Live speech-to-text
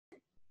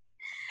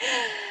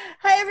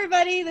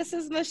everybody. This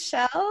is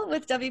Michelle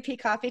with WP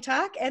Coffee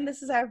Talk, and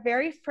this is our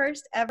very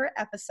first ever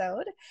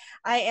episode.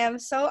 I am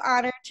so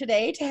honored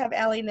today to have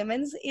Allie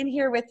Nimmons in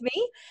here with me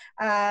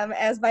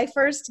as my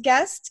first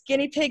guest,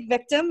 guinea pig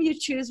victim. You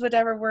choose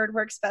whatever word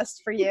works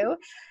best for you.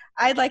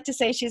 I'd like to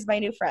say she's my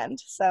new friend,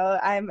 so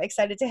I'm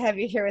excited to have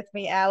you here with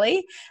me,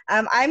 Allie.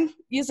 I'm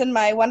using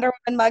my Wonder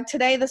Woman mug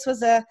today. This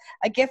was a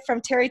gift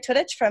from Terry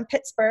Tudich from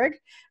Pittsburgh.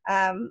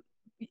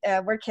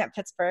 WordCamp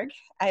Pittsburgh.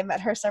 I met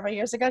her several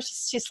years ago.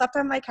 She slept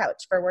on my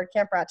couch for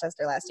WordCamp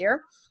Rochester last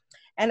year.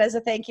 And as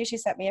a thank you, she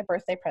sent me a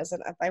birthday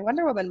present of my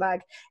Wonder Woman mug.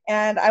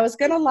 And I was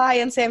going to lie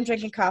and say I'm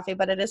drinking coffee,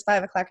 but it is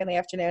 5 o'clock in the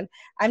afternoon.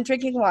 I'm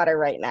drinking water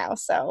right now.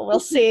 So we'll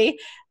see.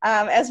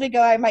 As we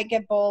go, I might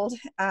get bold.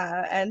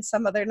 And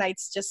some other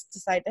nights just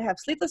decide to have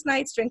sleepless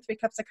nights, drink 3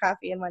 cups of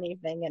coffee in one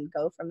evening, and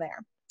go from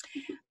there.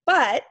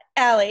 But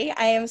Allie,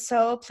 I am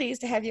so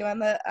pleased to have you on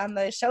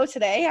the show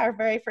today. Our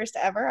very first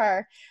ever,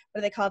 our what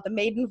do they call it, the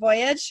maiden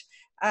voyage.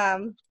 Yeah.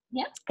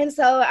 And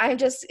so I'm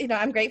just,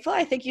 I'm grateful.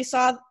 I think you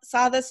saw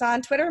this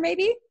on Twitter,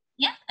 maybe.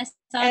 Yeah, I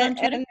saw it on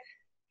Twitter.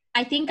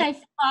 I think I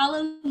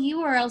follow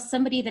you, or else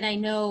somebody that I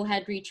know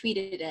had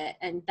retweeted it,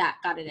 and that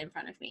got it in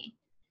front of me.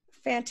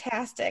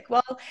 Fantastic.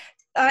 Well,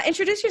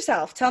 introduce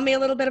yourself. Tell me a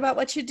little bit about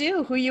what you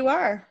do, who you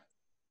are.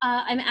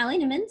 I'm Allie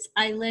Nimmons.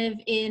 I live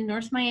in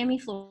North Miami,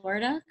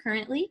 Florida,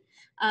 currently.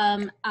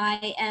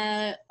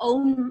 I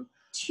own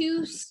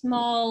 2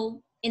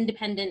 small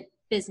independent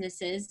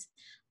businesses,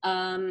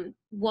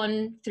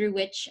 one through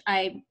which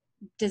I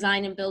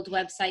design and build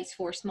websites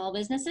for other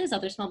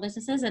small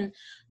businesses, and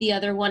the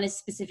other one is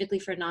specifically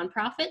for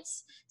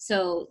nonprofits.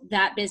 So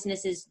that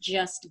business is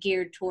just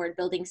geared toward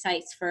building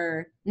sites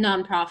for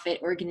nonprofit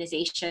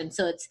organizations.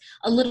 So it's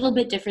a little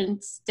bit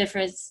different. The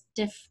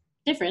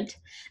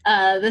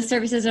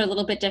services are a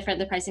little bit different.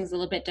 The pricing is a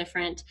little bit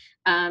different,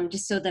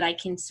 just so that I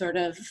can sort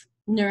of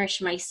nourish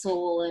my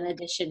soul in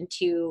addition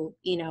to,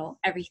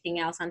 everything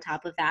else on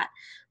top of that.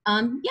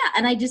 And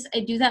I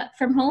do that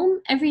from home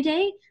every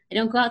day. I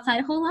don't go outside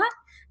a whole lot.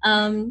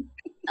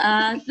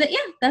 But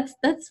yeah, that's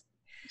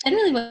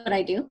generally what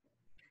I do.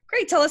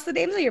 Great. Tell us the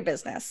names of your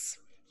businesses.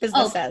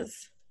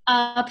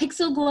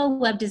 Pixel Glow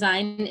Web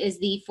Design is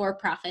the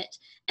for-profit,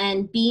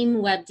 and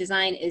Beam Web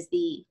Design is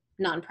the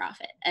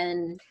nonprofit.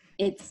 And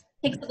it's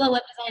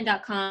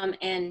pixelglowwebdesign.com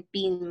and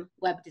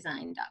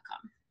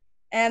beamwebdesign.com.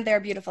 And they're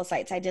beautiful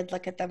sites. I did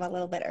look at them a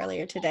little bit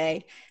earlier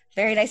today.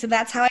 Very nice. And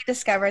that's how I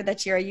discovered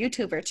that you're a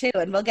YouTuber too.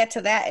 And we'll get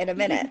to that in a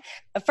minute.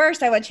 But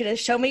first, I want you to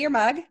show me your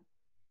mug.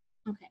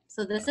 Okay,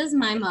 so this is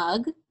my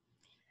mug.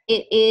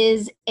 It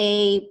is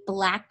a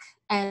black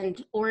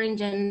and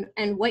orange and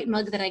white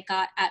mug that I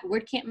got at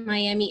WordCamp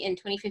Miami in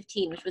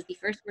 2015, which was the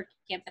first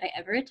WordCamp that I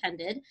ever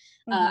attended.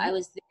 Mm-hmm. I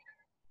was there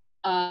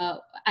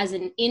as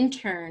an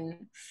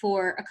intern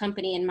for a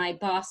company, and my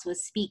boss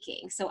was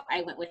speaking. So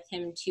I went with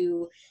him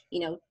to,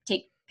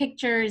 take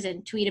pictures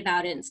and tweet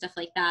about it and stuff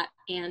like that.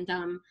 And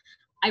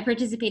I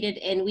participated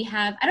in,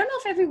 I don't know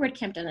if every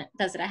WordCamp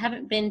does it. I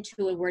haven't been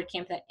to a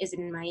WordCamp that isn't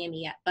in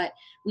Miami yet, but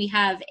we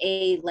have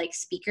a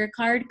speaker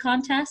card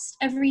contest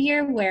every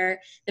year where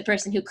the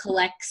person who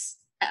collects,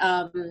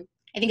 I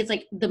think it's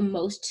the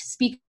most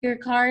speaker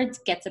cards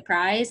gets a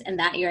prize. And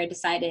that year I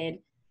decided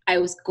I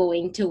was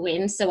going to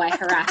win, so I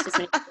harassed as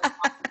many people as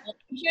possible.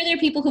 I'm sure there are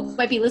people who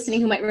might be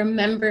listening who might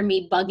remember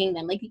me bugging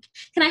them,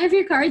 can I have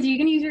your cards? Are you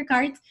going to use your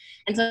cards?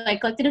 And so I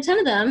collected a ton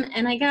of them,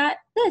 and I got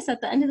this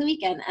at the end of the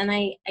weekend, and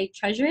I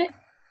treasure it.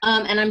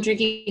 And I'm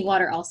drinking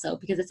water also,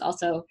 because it's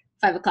also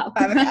 5 o'clock.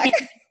 I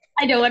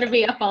don't want to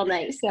be up all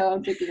night, so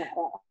I'm drinking water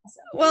also.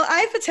 Well,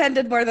 I've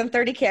attended more than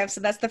 30 camps,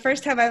 and that's the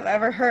first time I've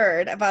ever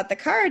heard about the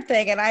card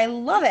thing, and I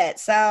love it.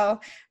 So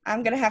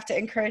I'm going to have to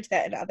encourage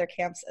that in other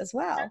camps as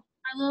well.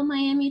 Our little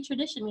Miami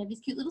tradition. We have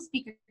these cute little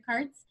speaker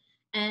cards,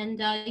 and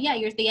the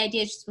idea is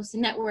you're supposed to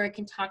network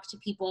and talk to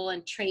people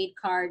and trade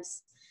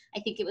cards. I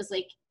think it was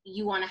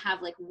you want to have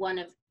one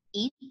of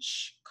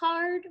each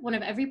card, one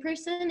of every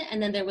person, and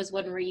then there was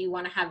one where you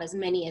want to have as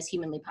many as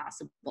humanly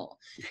possible.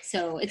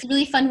 So it's a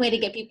really fun way to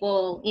get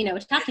people,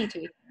 talking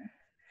to each other.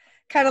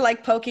 Kind of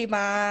like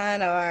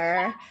Pokemon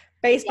or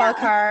baseball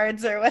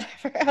cards or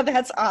whatever. Oh,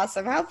 that's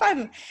awesome. How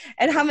fun.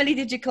 And how many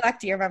did you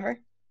collect? Do you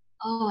remember?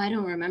 Oh, I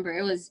don't remember.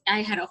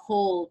 I had a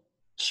whole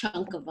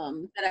chunk of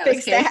them that I Big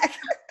was stack.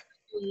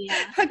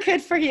 Yeah.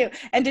 Good for you.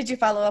 And did you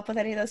follow up with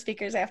any of those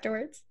speakers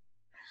afterwards?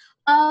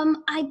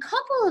 A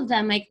couple of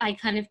them I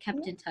kind of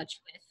kept in touch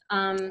with.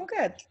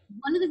 Good.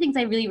 One of the things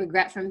I really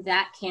regret from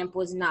that camp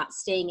was not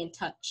staying in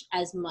touch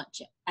as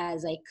much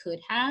as I could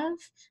have.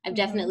 I've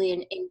definitely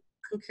in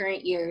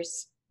concurrent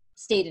years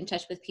stayed in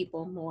touch with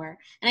people more.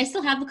 And I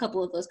still have a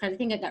couple of those cards. I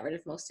think I got rid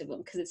of most of them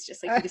because it's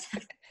just you just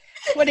have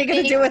what are you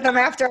going to do with them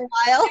after a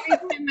while?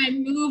 Every time I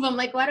move, I'm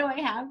why do I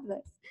have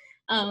this?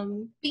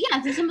 But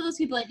yeah, so some of those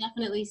people I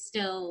definitely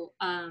still,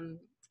 I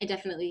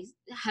definitely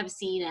have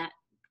seen at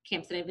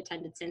camps that I've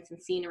attended since and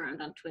seen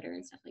around on Twitter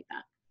and stuff like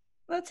that.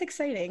 Well, that's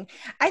exciting.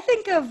 I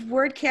think of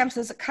WordCamps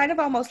as kind of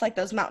almost like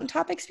those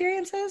mountaintop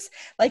experiences.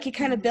 Like you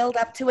kind of build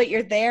up to it,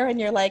 you're there and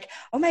you're like,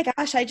 oh my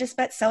gosh, I just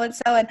met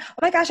so-and-so, and oh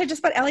my gosh, I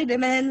just met Allie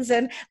Nimmons,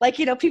 and like,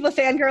 you know, people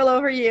fangirl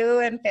over you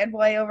and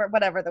fanboy over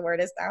whatever the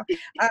word is now.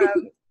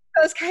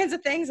 Those kinds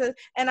of things.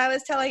 And I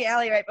was telling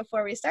Allie right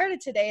before we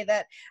started today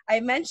that I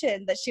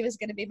mentioned that she was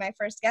going to be my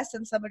first guest,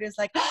 and somebody was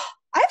like, oh,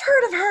 I've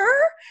heard of her,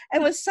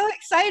 and was so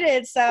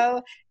excited.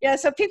 So yeah,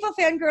 so people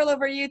fangirl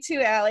over you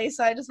too, Allie.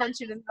 So I just want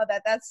you to know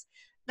that that's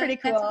pretty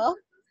cool.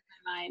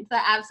 Mind.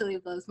 That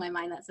absolutely blows my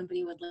mind that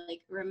somebody would like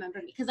remember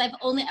me, because I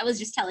was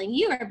just telling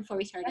you right before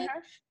we started,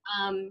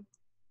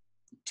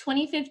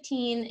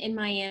 2015 in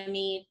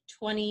Miami,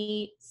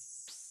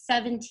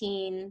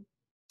 2017,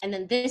 and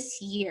then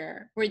this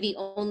year were the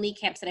only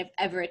camps that I've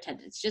ever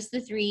attended. It's just the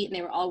 3, and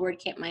they were all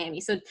WordCamp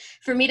Miami. So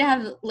for me to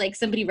have like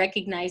somebody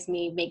recognize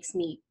me makes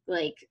me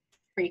like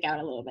freak out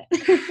a little bit.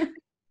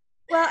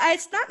 Well,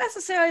 it's not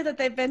necessarily that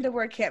they've been to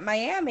WordCamp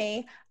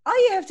Miami.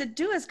 All you have to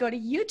do is go to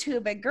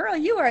YouTube, and girl,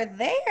 you are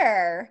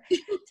there. Tell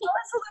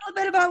us a little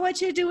bit about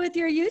what you do with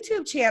your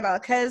YouTube channel,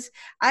 because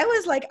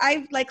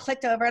I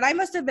clicked over, and I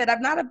must admit,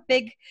 I'm not a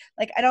big,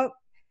 like, I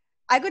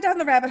go down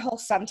the rabbit hole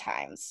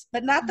sometimes,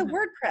 but not the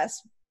WordPress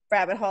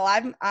rabbit hole.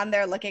 I'm on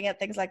there looking at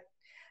things like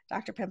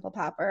Dr. Pimple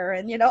Popper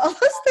and, you know, all those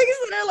things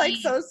that are like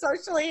so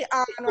socially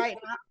on right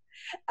now.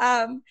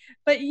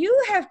 But you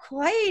have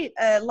quite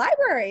a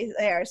library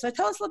there. So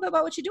tell us a little bit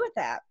about what you do with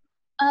that.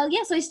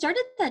 Yeah, so I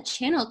started that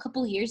channel a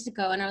couple years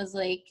ago, and I was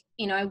like,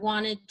 you know, I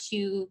wanted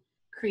to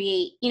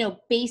create, you know,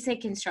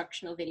 basic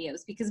instructional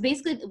videos, because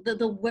basically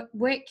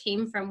where it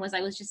came from was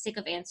I was just sick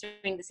of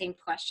answering the same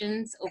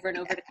questions over and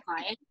over to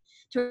clients,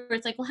 to where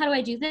it's like, well, how do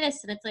I do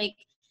this? And it's like,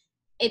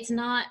 it's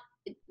not,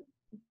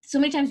 so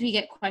many times we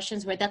get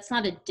questions where that's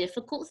not a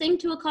difficult thing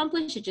to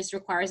accomplish. It just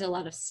requires a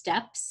lot of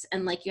steps,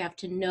 and like you have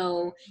to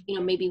know, you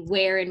know, maybe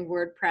where in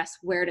WordPress,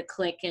 where to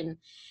click. And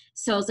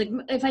so I was like,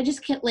 if I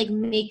just can't like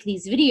make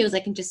these videos, I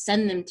can just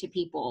send them to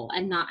people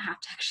and not have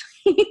to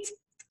actually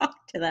talk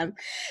to them.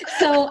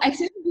 So I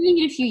started doing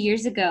it a few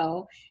years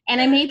ago,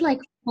 and I made like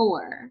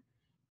 4.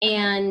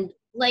 And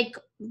like,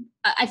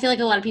 I feel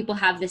like a lot of people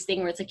have this thing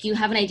where it's like you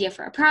have an idea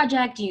for a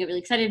project and you get really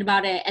excited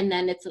about it, and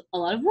then it's a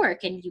lot of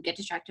work and you get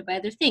distracted by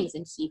other things,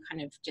 and so you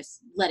kind of just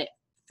let it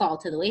fall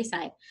to the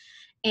wayside.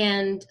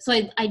 And so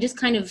I just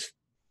kind of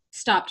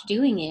stopped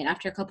doing it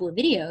after a couple of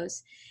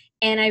videos,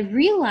 and I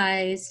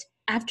realized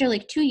after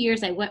like 2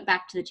 years I went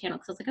back to the channel,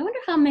 because I was like, I wonder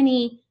how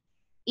many,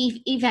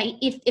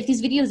 if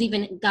these videos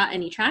even got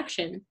any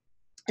traction.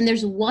 And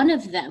there's one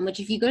of them, which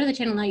if you go to the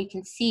channel now, you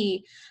can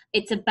see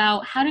it's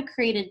about how to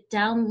create a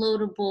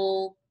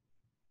downloadable,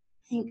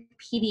 I think,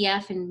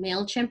 PDF in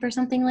MailChimp or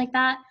something like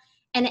that.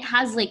 And it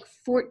has like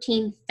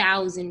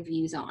 14,000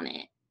 views on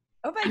it.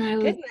 Oh my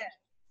goodness.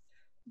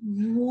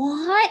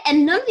 What?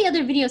 And none of the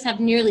other videos have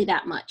nearly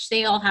that much.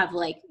 They all have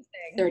like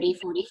 30,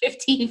 40,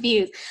 50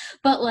 views.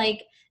 But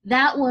like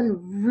that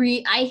one,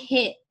 I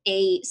hit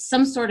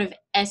some sort of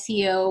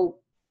SEO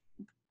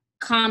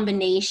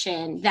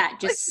combination that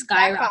just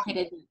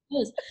skyrocketed.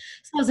 So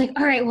I was like,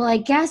 all right, well, I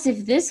guess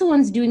if this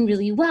one's doing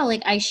really well,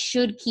 like I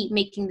should keep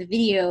making the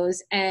videos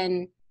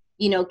and,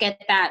 you know,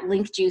 get that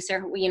link juice,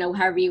 or, you know,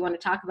 however you want to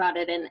talk about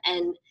it.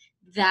 And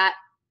that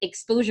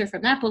exposure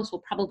from that post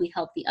will probably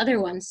help the other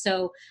ones.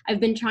 So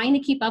I've been trying to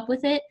keep up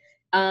with it.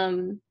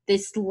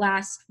 This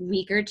last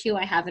week or 2,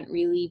 I haven't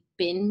really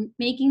been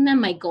making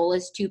them. My goal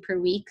is 2 per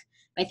week.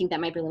 I think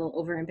that might be a little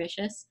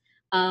overambitious.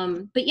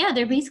 But yeah,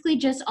 they're basically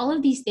just all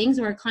of these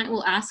things where a client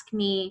will ask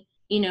me,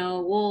 you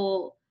know,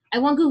 well, I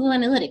want Google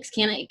Analytics.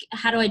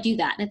 How do I do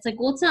that? And it's like,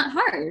 well, it's not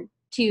hard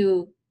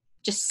to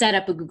just set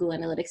up a Google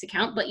Analytics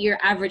account, but your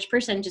average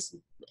person just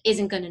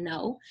isn't going to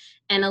know.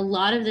 And a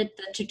lot of the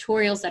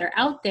tutorials that are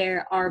out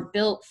there are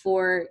built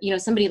for, you know,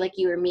 somebody like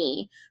you or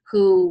me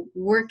who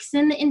works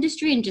in the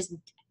industry and just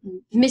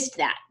missed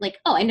that. Like,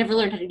 oh, I never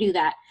learned how to do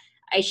that.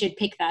 I should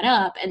pick that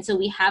up. And so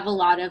we have a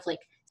lot of like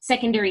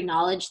secondary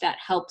knowledge that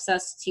helps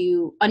us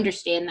to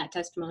understand that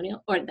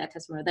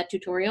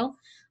tutorial.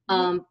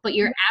 But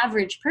your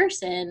average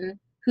person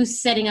who's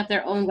setting up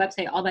their own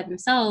website all by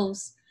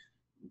themselves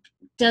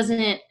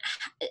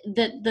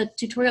the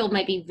tutorial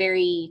might be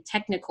very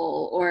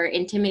technical or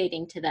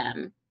intimidating to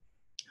them.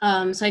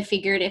 So I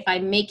figured if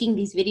I'm making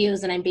these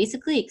videos and I'm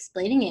basically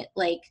explaining it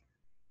like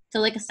to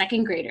like a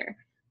second grader,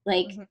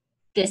 like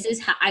this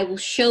is how I will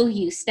show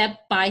you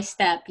step by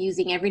step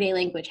using everyday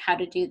language how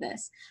to do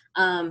this.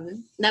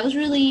 That was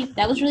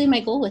really my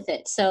goal with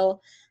it.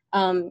 So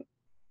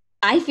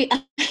I feel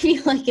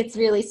like it's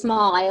really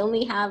small. I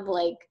only have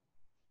like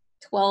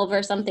 12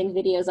 or something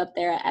videos up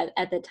there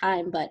at the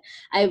time, but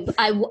I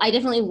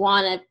definitely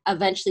want to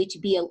eventually to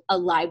be a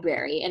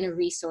library and a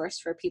resource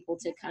for people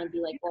to kind of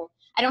be like, well,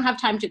 I don't have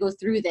time to go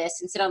through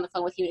this and sit on the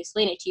phone with you and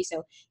explain it to you.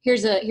 So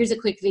here's a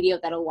quick video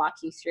that'll walk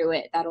you through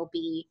it. That'll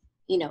be,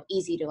 you know,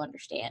 easy to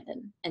understand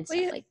and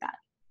stuff like that.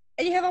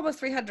 And you have almost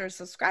 300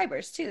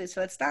 subscribers too,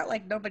 so it's not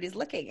like nobody's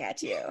looking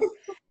at you.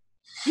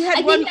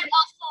 I think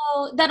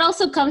that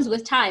also comes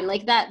with time.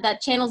 Like that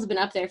channel's been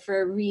up there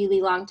for a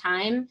really long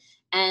time.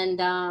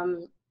 And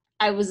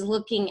I was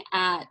looking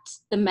at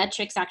the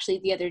metrics actually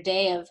the other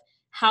day of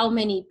how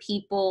many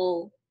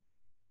people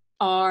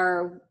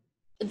are,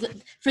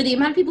 for the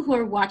amount of people who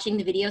are watching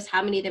the videos,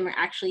 how many of them are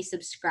actually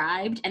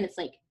subscribed, and it's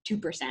like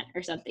 2%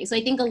 or something. So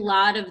I think a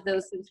lot of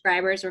those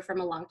subscribers were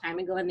from a long time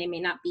ago, and they may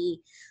not be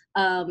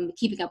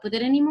keeping up with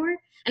it anymore.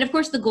 And of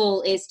course, the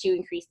goal is to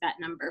increase that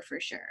number for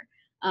sure.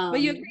 Well,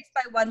 you increased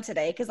by 1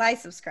 today because I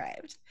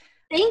subscribed.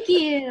 Thank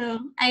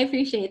you. I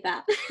appreciate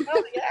that.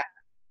 Oh, yeah.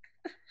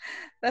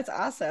 That's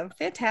awesome.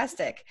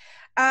 Fantastic.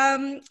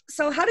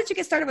 So how did you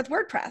get started with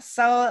WordPress?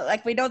 So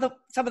like we know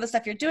some of the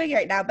stuff you're doing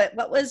right now, but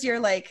what was your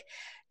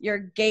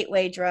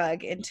gateway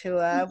drug into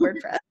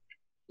WordPress?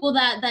 Well,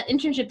 that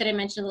internship that I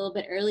mentioned a little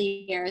bit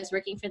earlier, I was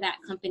working for that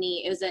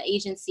company. It was an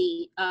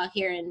agency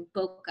here in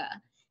Boca,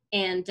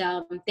 and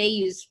they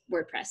use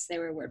WordPress. They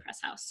were a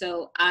WordPress house.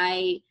 So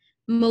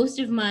most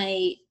of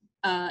my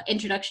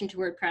introduction to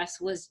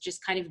WordPress was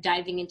just kind of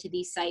diving into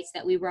these sites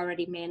that we were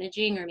already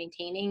managing or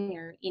maintaining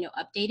or,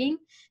 updating,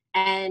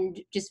 and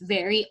just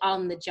very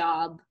on the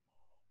job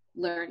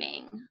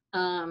learning.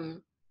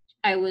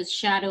 I was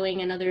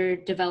shadowing another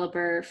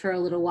developer for a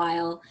little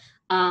while.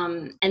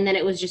 And then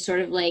it was just sort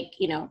of like,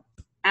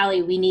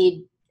 Allie, we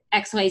need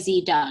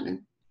XYZ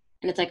done.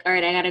 And it's like, all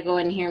right, I got to go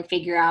in here and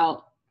figure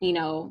out,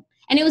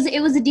 and it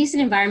was a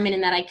decent environment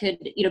in that I could,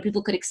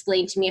 people could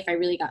explain to me if I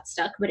really got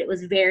stuck, but it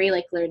was very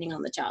like learning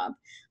on the job.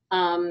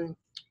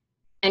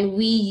 And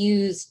we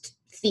used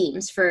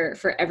themes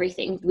for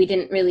everything. We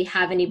didn't really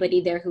have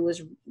anybody there who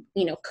was,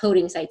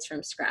 coding sites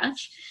from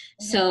scratch.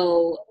 Mm-hmm.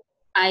 So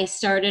I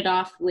started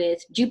off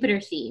with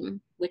Jupyter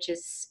theme, which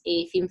is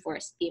a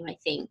ThemeForest theme, I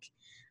think.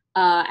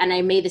 And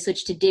I made the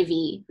switch to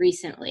Divi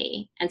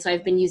recently. And so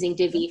I've been using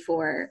Divi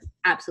for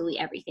absolutely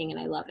everything, and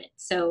I love it.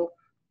 So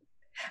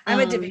I'm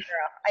a Divi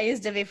girl. I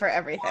use Divi for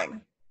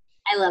everything.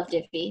 I love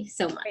Divi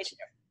so much.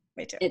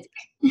 Me too. It's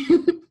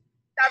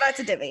Shout out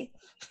to Divi.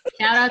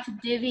 Shout out to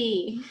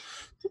Divi.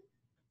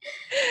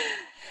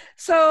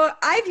 So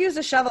I've used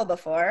a shovel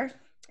before,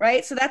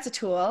 right? So that's a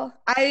tool.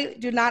 I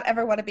do not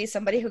ever want to be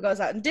somebody who goes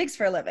out and digs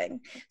for a living.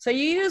 So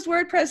you use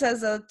WordPress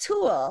as a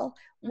tool.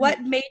 What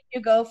mm-hmm. made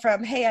you go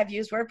from, hey, I've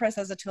used WordPress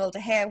as a tool to,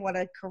 hey, I want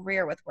a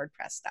career with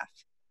WordPress stuff?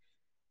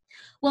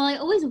 Well, I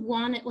always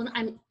wanted,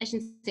 I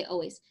shouldn't say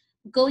always.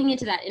 Going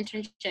into that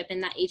internship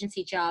and that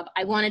agency job,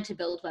 I wanted to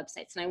build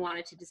websites and I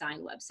wanted to design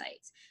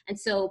websites. And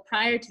so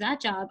prior to that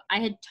job, I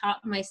had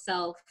taught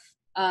myself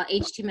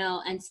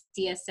HTML and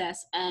CSS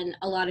and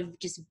a lot of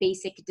just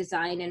basic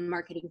design and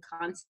marketing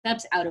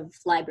concepts out of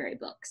library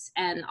books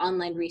and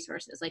online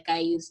resources. Like I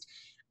used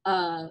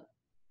Udemy.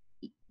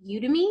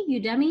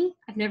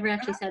 I've never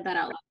actually said that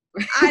out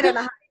loud. I don't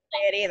know how to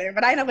say it either,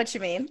 but I know what you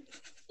mean.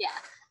 Yeah.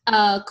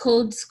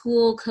 Code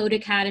School, Code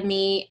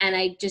Academy, and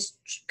I just,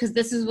 because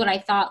this is what I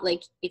thought,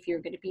 like, if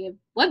you're going to be a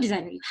web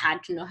designer, you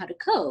had to know how to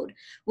code,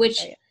 which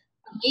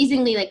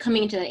amazingly, like,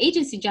 coming into the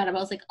agency job, I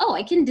was like, oh,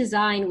 I can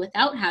design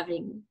without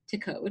having to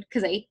code,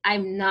 because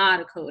I'm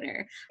not a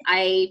coder.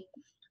 I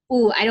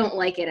don't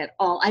like it at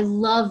all. I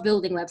love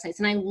building websites,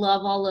 and I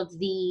love all of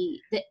the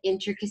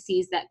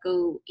intricacies that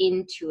go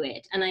into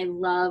it, and I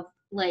love,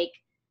 like,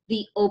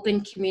 the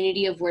open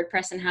community of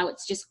WordPress and how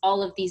it's just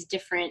all of these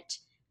different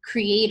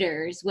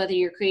creators, whether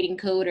you're creating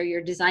code or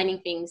you're designing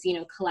things,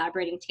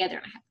 collaborating together.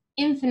 And I have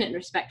infinite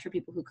respect for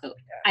people who code.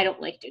 I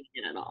don't like doing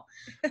it at all.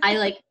 I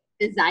like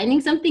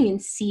designing something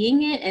and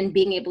seeing it and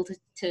being able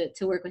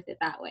to work with it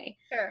that way.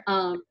 Sure.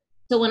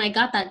 So when I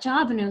got that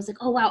job and I was like,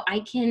 oh wow, I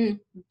can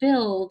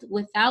build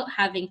without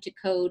having to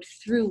code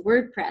through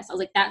WordPress. I was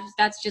like,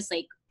 that's just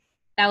like,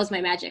 that was my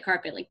magic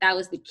carpet. Like that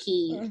was the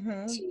key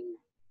mm-hmm. to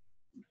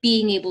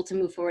being able to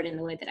move forward in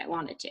the way that I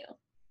wanted to.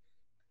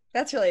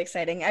 That's really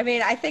exciting. I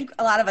mean, I think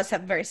a lot of us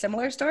have very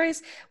similar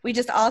stories. We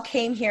just all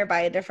came here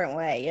by a different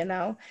way,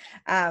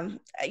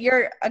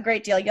 You're a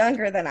great deal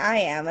younger than I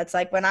am. It's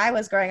like when I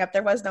was growing up,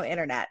 there was no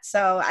internet.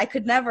 So I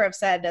could never have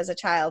said as a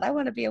child, I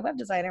want to be a web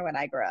designer when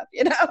I grow up,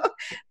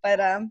 But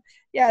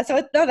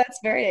that's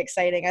very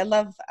exciting. I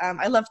love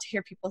to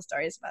hear people's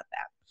stories about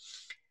that.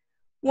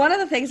 One of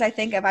the things I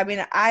think of,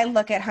 I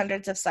look at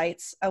hundreds of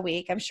sites a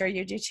week. I'm sure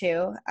you do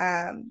too.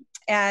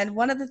 And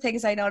one of the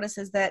things I notice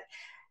is that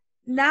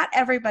not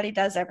everybody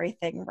does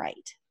everything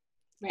right.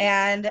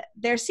 And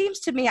there seems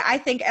to me, I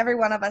think every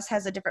one of us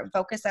has a different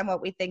focus on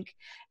what we think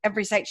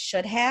every site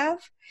should have.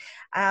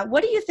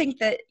 What do you think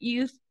that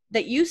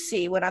you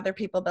see when other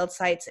people build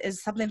sites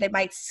is something they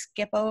might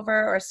skip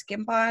over or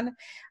skimp on,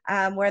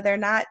 where they're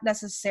not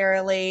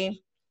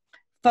necessarily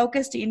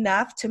focused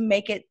enough to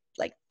make it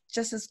like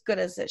just as good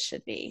as it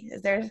should be?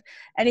 Is there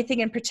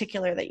anything in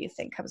particular that you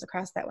think comes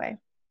across that way?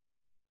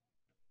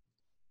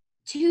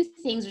 Two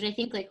things, which I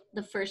think like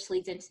the first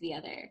leads into the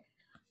other.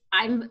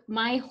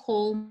 My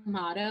whole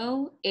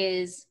motto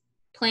is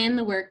plan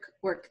the work,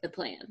 work the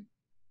plan.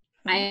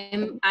 I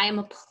am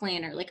a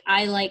planner. Like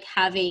I like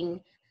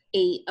having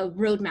a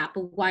roadmap,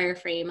 a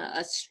wireframe,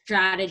 a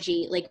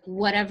strategy, like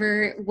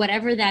whatever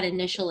that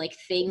initial like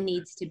thing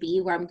needs to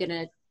be, where I'm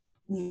gonna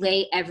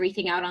lay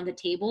everything out on the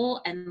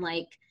table and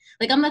like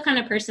Like, I'm the kind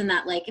of person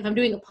that, like, if I'm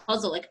doing a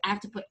puzzle, like, I have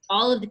to put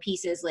all of the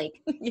pieces, like,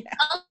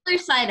 other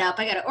side up.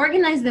 I got to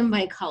organize them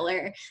by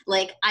color.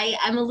 Like,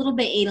 I'm a little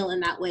bit anal in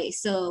that way.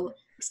 So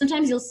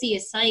sometimes you'll see a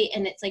site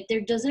and it's like,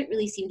 there doesn't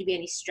really seem to be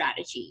any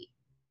strategy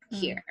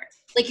here.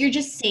 Like, you're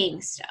just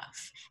saying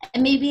stuff.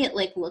 And maybe it,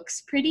 like,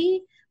 looks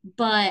pretty,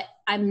 but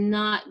I'm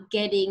not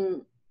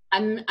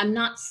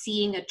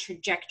seeing a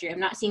trajectory. I'm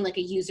not seeing, like,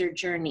 a user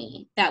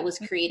journey that was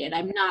created.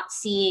 I'm not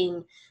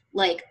seeing,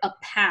 like, a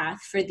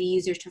path for the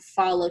user to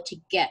follow to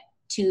get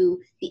to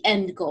the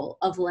end goal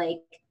of, like,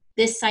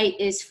 this site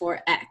is for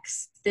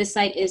X. This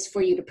site is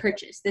for you to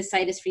purchase. This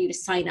site is for you to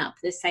sign up.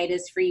 This site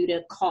is for you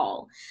to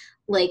call.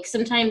 Like,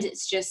 sometimes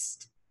it's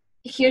just,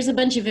 here's a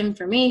bunch of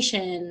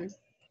information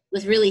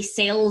with really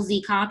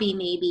salesy copy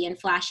maybe and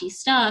flashy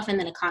stuff, and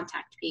then a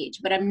contact page,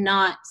 but I'm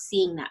not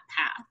seeing that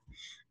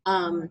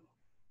path.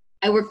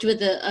 I worked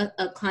with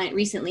a client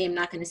recently. I'm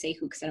not going to say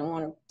who because I don't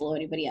want to blow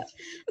anybody up.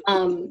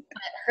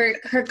 But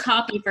her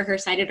copy for her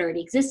site had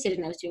already existed,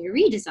 and I was doing a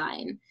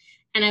redesign.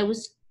 And I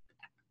was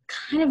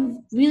kind of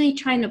really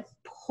trying to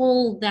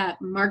pull that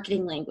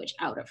marketing language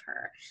out of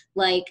her.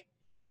 Like,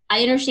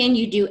 I understand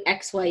you do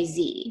X, Y,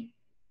 Z,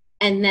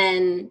 and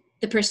then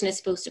the person is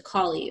supposed to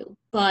call you.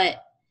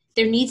 But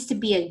there needs to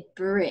be a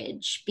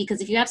bridge,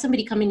 because if you have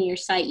somebody come into your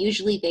site,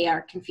 usually they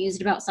are confused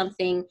about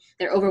something,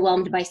 they're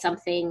overwhelmed by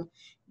something,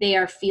 they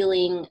are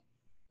feeling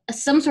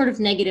some sort of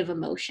negative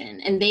emotion,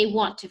 and they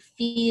want to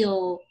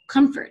feel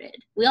comforted.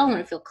 We all want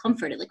to feel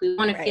comforted. Like, we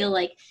want to feel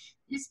like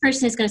this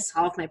person is going to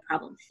solve my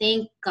problem.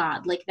 Thank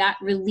God. Like, that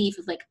relief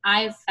of, like,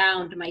 I've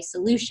found my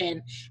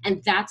solution,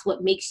 and that's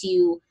what makes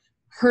you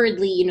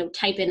hurriedly, you know,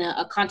 type in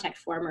a contact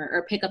form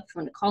or pick up the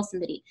phone to call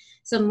somebody.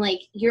 So I'm like,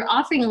 you're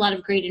offering a lot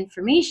of great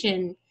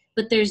information,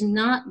 but there's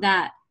not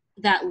that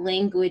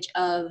language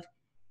of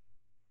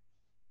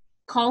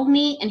call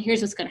me and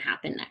here's what's going to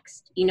happen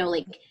next. You know,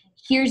 like,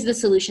 here's the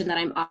solution that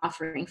I'm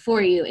offering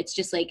for you. It's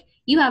just like,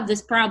 you have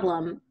this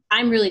problem.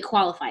 I'm really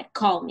qualified.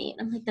 Call me.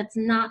 And I'm like, that's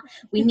not,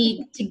 we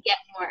need to get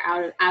more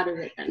out of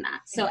it than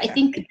that. So I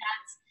think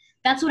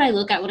that's what I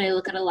look at when I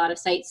look at a lot of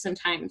sites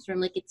sometimes, where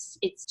I'm like,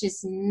 it's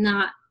just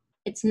not,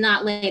 it's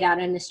not laid out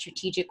in a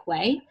strategic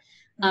way.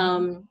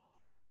 And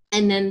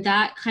then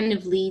that kind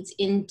of leads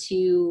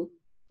into,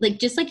 like,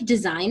 just like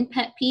design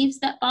pet peeves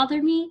that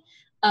bother me,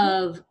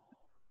 of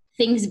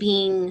things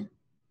being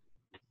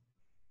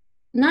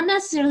not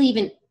necessarily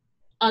even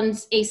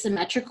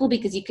asymmetrical,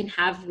 because you can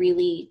have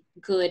really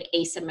good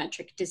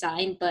asymmetric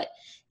design, but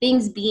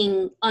things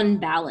being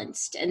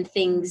unbalanced and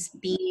things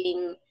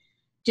being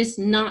just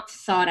not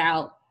thought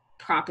out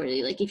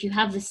properly. Like, if you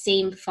have the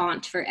same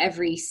font for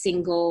every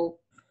single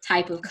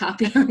type of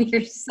copy on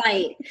your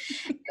site,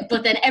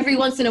 but then every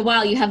once in a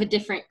while you have a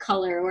different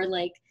color, or,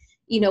 like,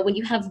 you know, when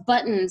you have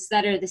buttons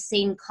that are the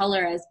same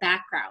color as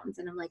backgrounds,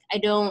 and I'm like,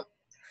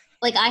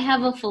 I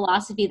have a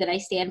philosophy that I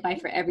stand by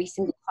for every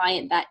single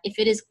client, that if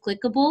it is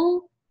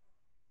clickable,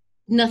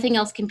 nothing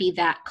else can be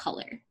that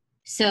color.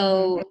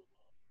 So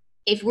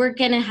if we're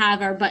going to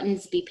have our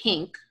buttons be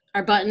pink,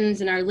 our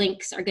buttons and our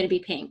links are going to be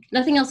pink.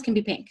 Nothing else can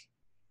be pink,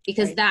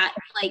 because that,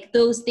 like,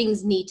 those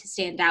things need to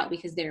stand out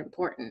because they're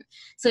important.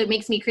 So it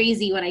makes me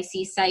crazy when I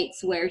see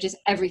sites where just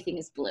everything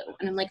is blue.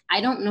 And I'm like, I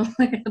don't know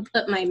where to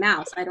put my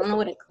mouse. I don't know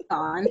what to click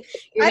on.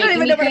 I don't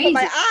even know where to put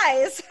my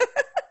eyes.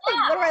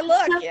 Where do I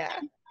look? Yeah.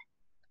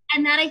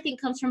 And that, I think,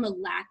 comes from a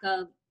lack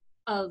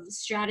of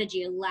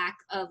strategy, a lack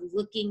of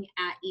looking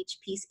at each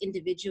piece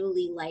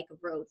individually, like a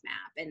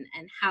roadmap, and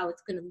how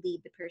it's going to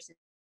lead the person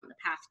on the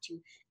path to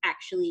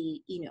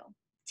actually, you know,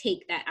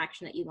 take that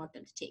action that you want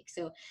them to take.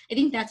 So I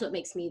think that's what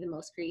makes me the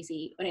most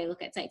crazy when I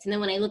look at sites. And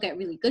then when I look at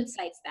really good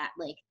sites that,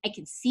 like, I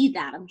can see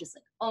that, I'm just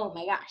like, oh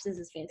my gosh, this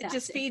is fantastic. It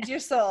just feeds your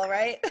soul,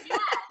 right? Yeah,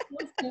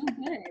 it's so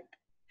good.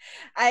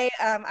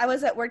 I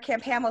was at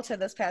WordCamp Hamilton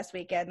this past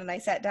weekend, and I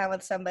sat down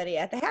with somebody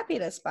at the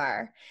Happiness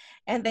Bar,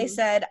 and they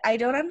said, I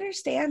don't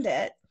understand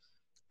it,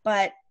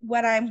 but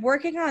when I'm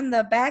working on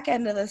the back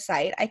end of the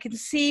site, I can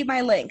see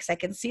my links. I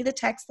can see the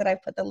text that I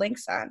put the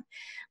links on.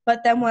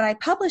 But then when I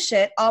publish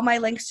it, all my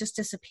links just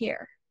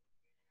disappear.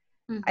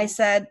 I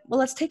said, well,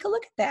 let's take a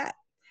look at that.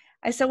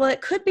 I said, well,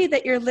 it could be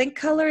that your link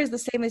color is the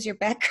same as your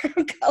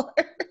background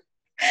color.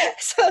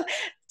 So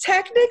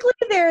technically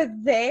they're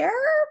there,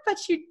 but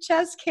you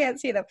just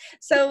can't see them.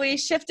 So we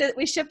shifted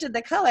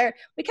the color.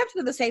 We kept it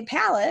in the same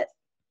palette,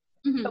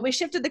 but we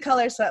shifted the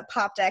color so it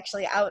popped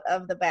actually out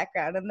of the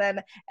background. And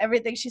then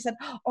everything, she said,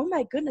 oh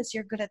my goodness,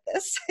 you're good at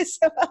this. I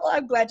said, well,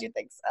 I'm glad you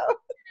think so.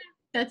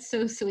 That's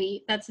so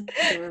sweet. That's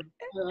adorable.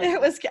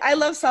 I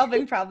love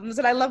solving problems,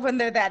 and I love when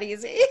they're that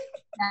easy.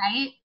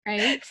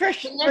 Right. For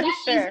sure. And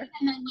then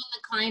when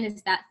the client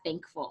is that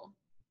thankful.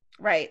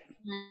 Right.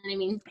 You know what I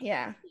mean?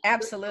 Yeah,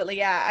 absolutely.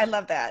 Yeah, I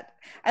love that.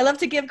 I love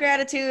to give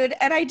gratitude,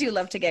 and I do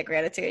love to get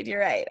gratitude. You're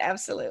right.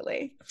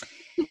 Absolutely.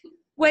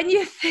 When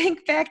you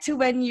think back to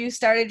when you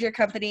started your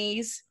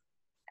companies,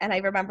 and I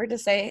remember to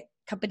say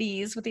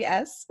companies with the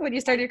S, when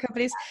you started your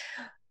companies,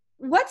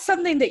 what's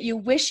something that you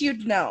wish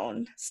you'd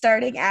known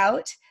starting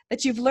out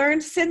that you've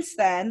learned since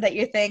then that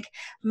you think,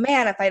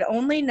 man, if I'd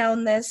only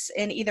known this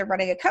in either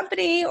running a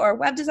company or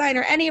web design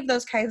or any of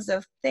those kinds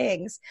of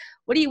things,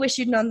 what do you wish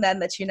you'd known then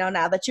that you know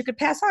now that you could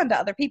pass on to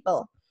other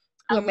people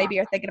who maybe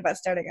are thinking about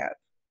starting out?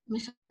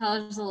 Michelle,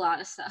 there's a lot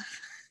of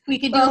stuff. We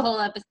could do a Well, whole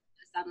episode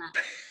on that.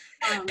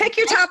 Pick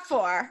your top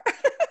 4. I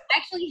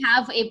actually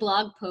have a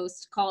blog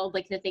post called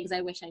like the things I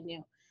wish I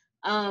knew.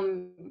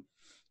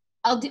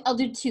 I'll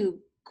do 2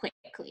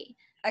 quickly.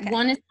 Okay.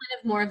 One is kind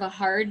of more of a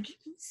hard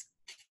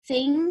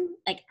thing,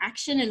 like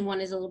action, and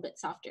one is a little bit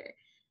softer.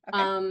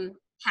 Okay.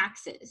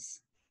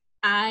 Taxes.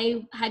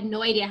 I had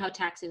no idea how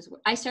taxes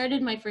work. I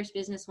started my first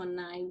business when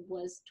I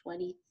was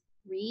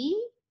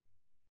 23,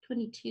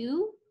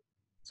 22.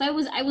 So I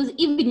was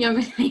even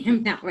younger than I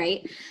am now,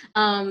 right?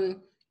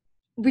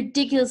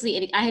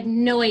 Ridiculously, I had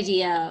no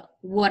idea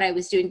what I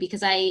was doing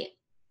because I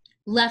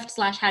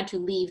left/had to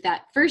leave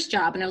that first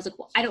job, and I was like,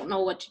 well, I don't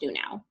know what to do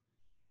now,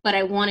 but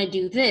I want to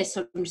do this,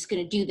 so I'm just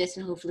going to do this,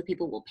 and hopefully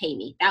people will pay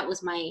me. That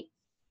was my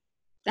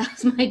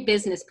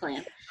business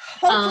plan.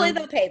 Hopefully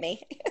they'll pay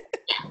me.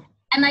 Yeah.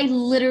 And I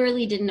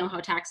literally didn't know how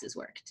taxes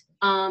worked.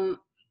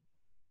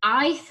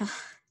 I thought,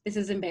 this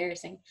is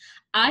embarrassing.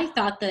 I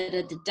thought that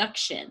a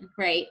deduction,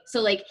 right? So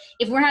like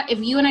if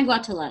you and I go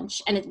out to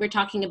lunch and we're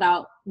talking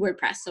about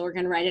WordPress, so we're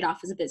going to write it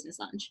off as a business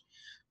lunch.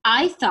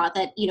 I thought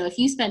that, if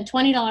you spend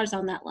 $20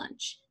 on that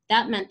lunch,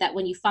 that meant that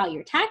when you file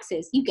your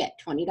taxes, you get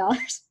 $20.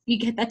 You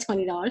get that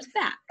 $20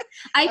 back.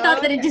 I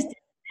thought that it just didn't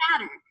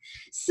matter.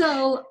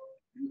 So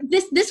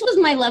this was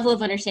my level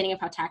of understanding of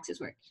how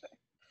taxes work.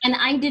 And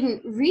I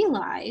didn't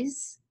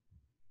realize,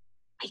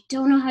 I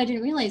don't know how I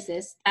didn't realize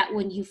this, that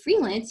when you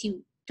freelance,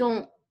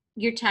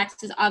 your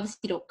taxes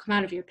obviously don't come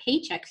out of your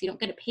paycheck, so you don't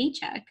get a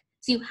paycheck.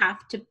 So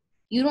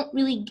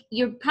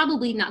you're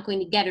probably not going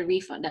to get a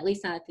refund, at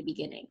least not at the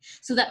beginning.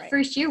 So that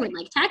first year when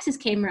like taxes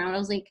came around, I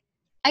was like,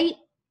 I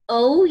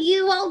owe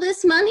you all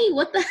this money?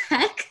 What the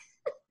heck?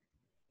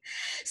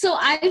 So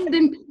I've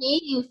been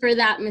paying for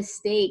that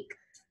mistake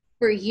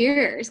for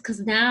years,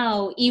 because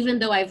now, even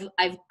though I've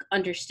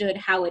understood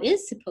how it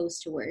is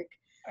supposed to work,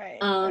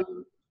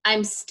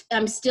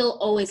 I'm still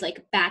always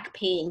like back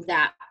paying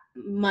that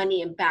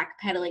money and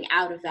backpedaling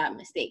out of that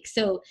mistake.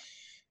 So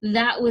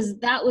that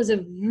was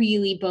a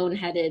really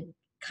boneheaded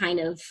kind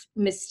of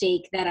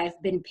mistake that I've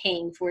been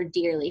paying for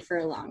dearly for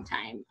a long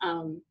time.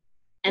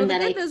 And the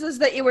good news is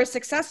that you were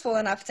successful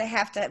enough to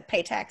have to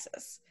pay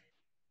taxes.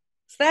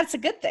 So that's a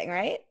good thing,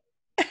 right?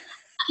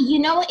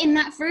 In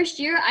that first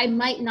year, I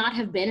might not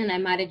have been, and I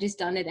might have just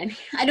done it anyway.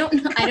 I don't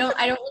know. I don't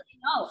really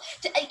know.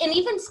 And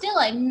even still,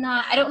 I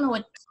don't know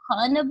a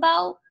ton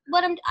about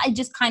what I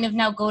just kind of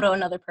now go to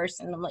another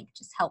person. I'm like,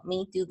 just help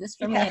me do this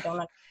for me. I don't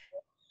know.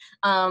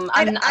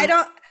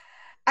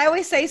 I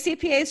always say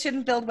CPAs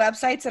shouldn't build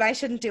websites, and I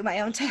shouldn't do my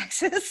own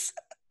taxes.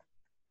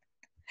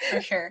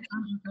 For sure.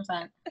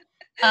 100%.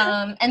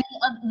 And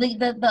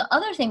the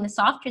other thing, the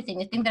softer thing,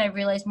 the thing that I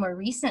realized more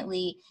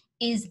recently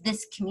is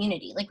this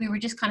community. Like we were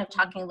just kind of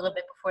talking a little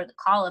bit before the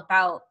call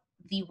about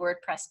the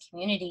WordPress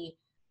community.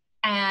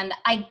 And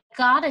I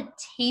got a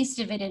taste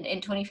of it in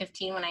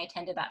 2015 when I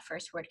attended that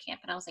first WordCamp.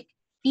 And I was like,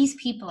 these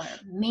people are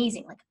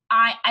amazing. Like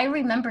I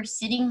remember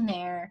sitting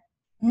there,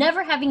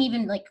 never having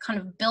even like kind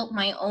of built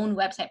my own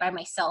website by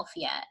myself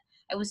yet.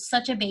 I was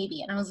such a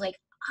baby. And I was like,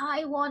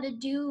 I want to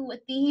do what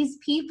these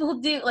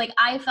people do. Like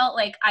I felt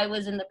like I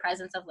was in the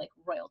presence of like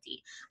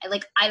royalty. I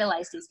like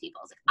idolized these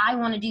people. I was like, I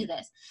want to do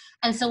this.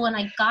 And so when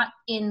I got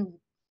in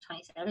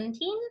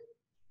 2017,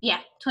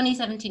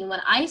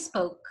 when I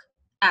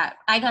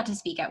got to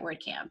speak at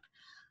WordCamp,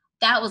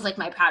 that was like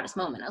my proudest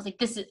moment. I was like,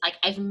 this is like,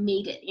 I've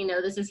made it,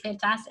 this is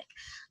fantastic.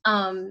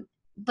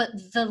 But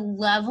the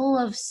level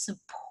of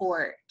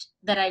support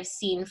that I've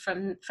seen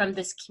from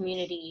this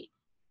community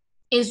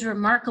is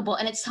remarkable.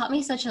 And it's taught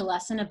me such a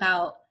lesson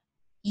about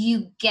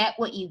you get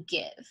what you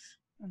give.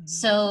 Mm-hmm.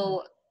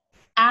 So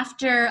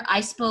after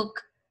I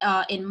spoke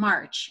in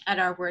March at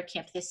our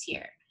WordCamp this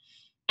year,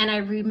 and I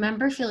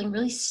remember feeling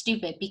really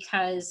stupid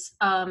because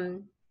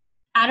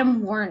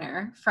Adam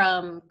Warner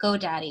from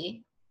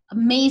GoDaddy,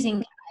 amazing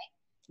guy,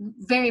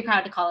 very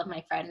proud to call him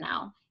my friend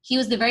now. He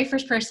was the very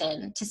first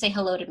person to say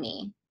hello to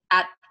me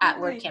at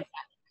WordCamp.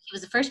 He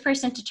was the first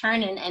person to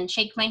turn and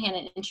shake my hand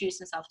and introduce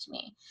himself to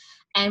me.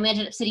 And we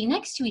ended up sitting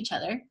next to each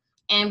other,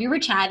 and we were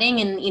chatting,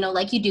 and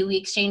like you do, we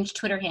exchanged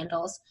Twitter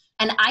handles.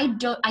 And I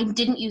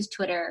didn't use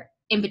Twitter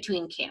in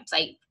between camps.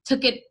 I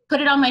took it,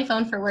 put it on my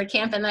phone for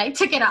WordCamp, and then I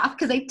took it off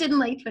because I didn't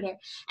like Twitter.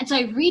 And so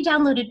I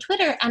re-downloaded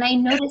Twitter, and I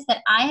noticed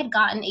that I had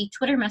gotten a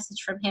Twitter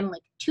message from him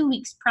like 2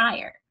 weeks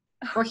prior,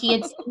 where he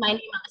had seen my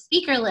name on the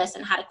speaker list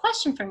and had a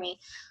question for me.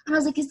 And I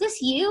was like, is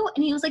this you?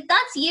 And he was like,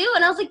 that's you.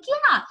 And I was like,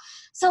 yeah.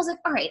 So I was like,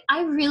 all right,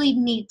 I really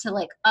need to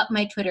like up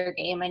my Twitter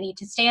game. I need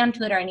to stay on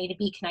Twitter. I need to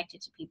be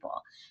connected to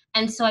people.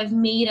 And so I've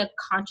made a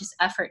conscious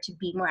effort to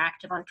be more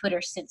active on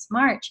Twitter since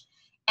March.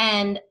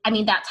 And I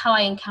mean, that's how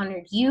I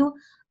encountered you.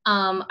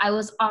 I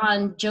was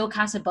on Joe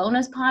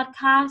Casabona's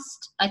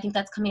podcast. I think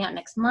that's coming out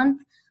next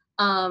month.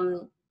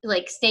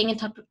 like staying in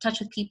touch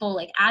with people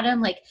like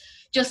Adam. Like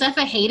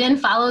Josepha Hayden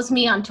follows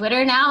me on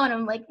Twitter now, and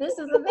I'm like, this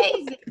is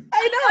amazing.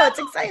 I know, it's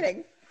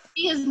exciting.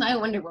 She is my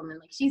Wonder Woman.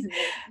 Like, she's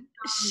amazing.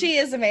 She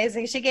is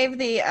amazing. She gave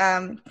the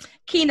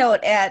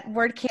keynote at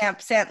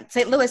WordCamp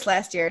St. Louis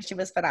last year. She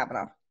was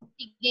phenomenal.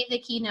 She gave the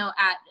keynote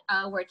at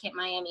WordCamp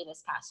Miami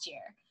this past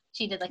year.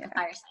 She did like a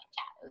fireside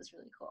chat. It was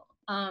really cool.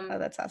 Oh,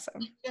 that's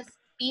awesome. Just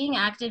being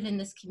active in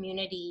this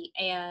community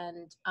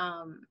and,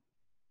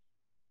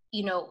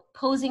 you know,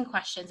 posing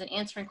questions and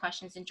answering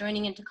questions and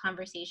joining into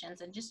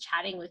conversations and just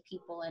chatting with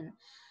people. And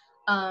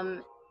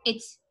I'm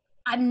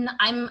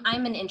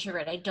an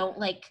introvert. I don't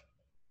like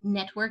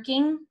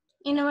networking.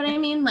 You know what I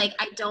mean? Like,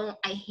 I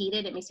hate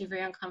it. It makes me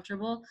very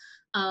uncomfortable.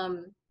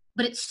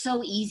 But it's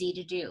so easy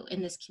to do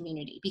in this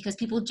community because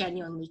people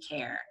genuinely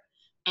care.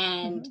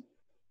 And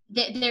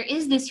there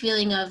is this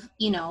feeling of,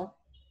 you know,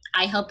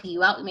 I help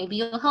you out, maybe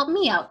you'll help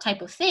me out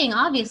type of thing,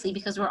 obviously,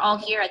 because we're all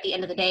here at the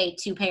end of the day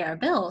to pay our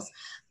bills.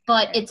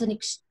 But it's an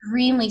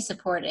extremely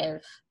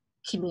supportive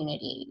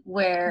community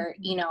where,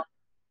 you know,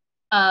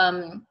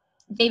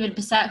 David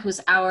Bissett,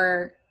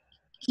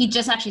 he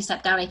just actually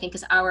stepped down, I think,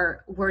 as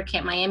our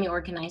WordCamp Miami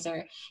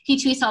organizer. He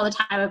tweets all the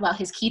time about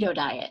his keto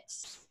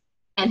diets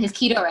and his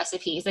keto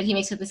recipes that he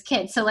makes with his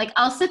kids. So like,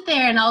 I'll sit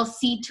there and I'll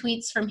see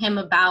tweets from him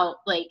about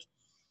like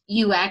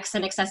UX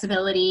and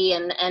accessibility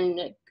and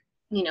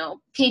you know,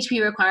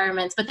 PHP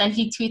requirements, but then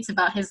he tweets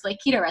about his like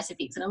keto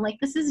recipes. And I'm like,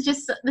 this is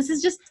just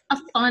a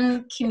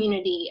fun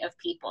community of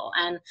people.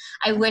 And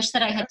I wish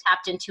that I had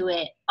tapped into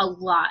it a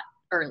lot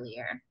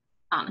earlier,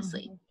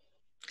 honestly.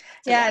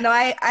 So, yeah, no,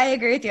 I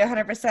agree with you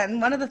 100%.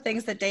 And one of the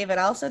things that David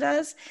also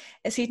does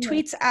is he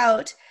tweets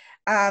out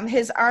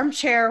his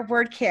armchair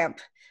WordCamp.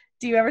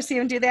 Do you ever see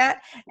him do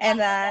that?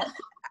 And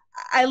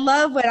I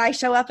love when I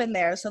show up in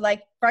there. So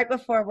like right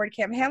before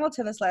WordCamp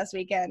Hamilton this last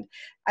weekend,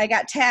 I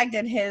got tagged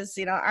in his,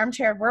 you know,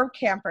 armchair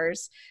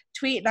WordCampers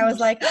tweet. And I was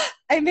like, oh,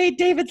 I made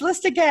David's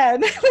list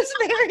again. It was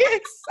very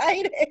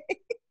exciting.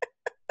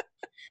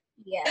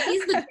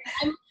 Yeah,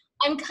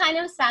 I'm kind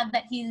of sad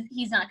that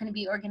he's not going to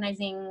be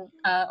organizing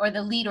or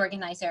the lead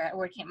organizer at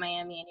WordCamp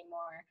Miami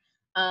anymore.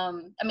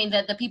 I mean,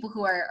 the people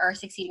who are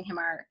succeeding him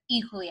are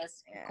equally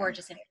as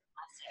gorgeous and fantastic.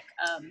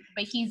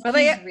 But he's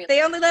really,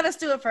 they only let us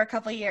do it for a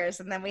couple of years,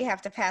 and then we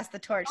have to pass the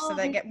torch so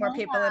they get more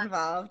people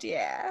involved.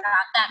 Yeah,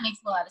 that makes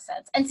a lot of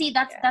sense. And see,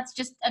 that's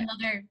just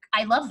another.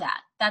 I love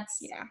that. That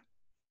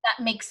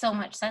makes so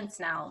much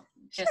sense now.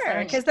 Sure,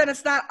 because then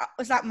it's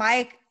not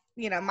my.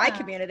 You know, my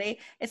community,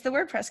 it's the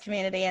WordPress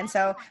community. And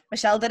so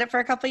Michelle did it for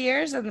a couple of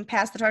years and then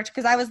passed the torch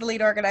because I was the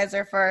lead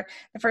organizer for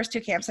the first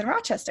 2 camps in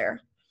Rochester.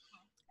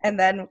 And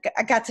then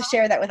I got to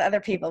share that with other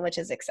people, which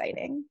is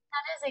exciting.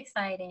 That is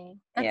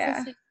exciting.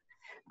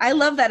 I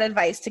love that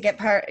advice to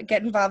get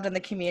involved in the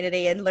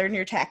community and learn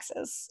your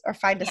taxes or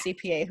find a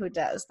CPA who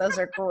does. Those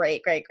are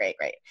great.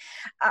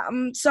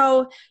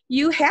 So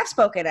you have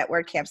spoken at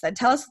WordCamps then.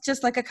 Tell us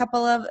just like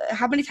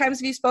how many times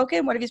have you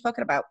spoken? What have you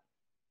spoken about?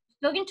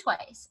 Spoken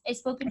twice. I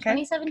spoke in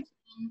 2017,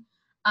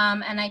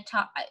 and I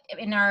talked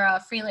in our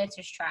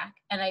freelancers track,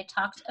 and I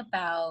talked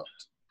about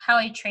how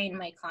I train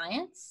my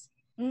clients.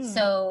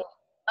 So,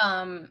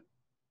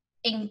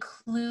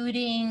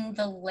 including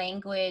the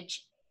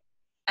language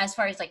as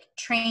far as like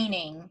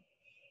training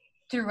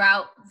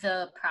throughout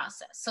the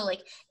process. So,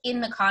 like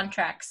in the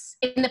contracts,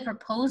 in the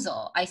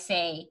proposal, I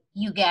say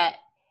you get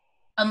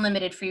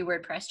unlimited free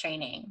WordPress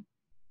training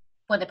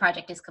when the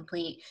project is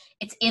complete.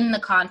 It's in the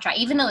contract,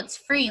 even though it's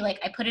free. Like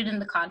I put it in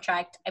the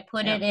contract. I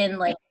put it in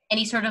like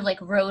any sort of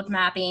like road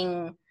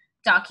mapping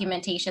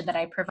documentation that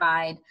I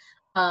provide.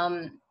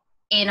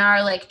 In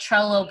our like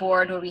Trello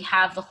board where we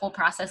have the whole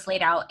process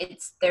laid out,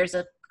 there's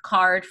a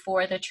card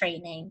for the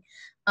training.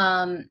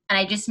 And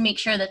I just make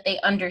sure that they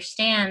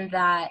understand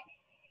that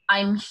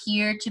I'm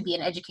here to be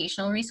an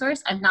educational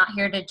resource. I'm not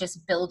here to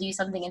just build you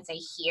something and say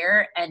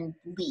here and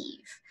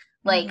leave.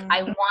 Like,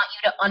 I want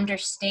you to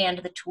understand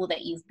the tool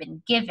that you've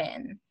been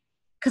given.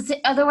 Because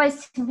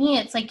otherwise, to me,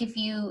 it's like if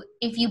you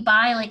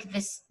buy like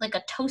this, like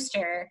a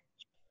toaster,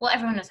 well,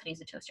 everyone knows how to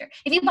use a toaster.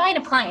 If you buy an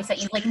appliance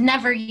that you've like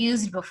never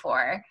used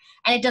before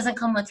and it doesn't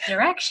come with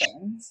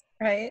directions,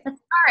 right?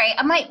 That's all right.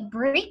 I might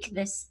break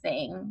this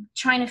thing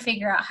trying to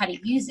figure out how to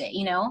use it,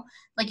 you know?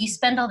 Like you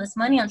spend all this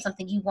money on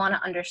something, you want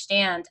to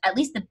understand at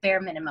least the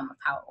bare minimum of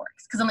how it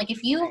works. Because I'm like,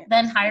 if you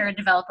then hire a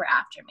developer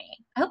after me,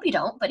 I hope you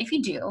don't, but if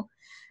you do,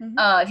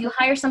 if you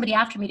hire somebody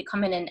after me to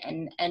come in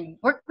and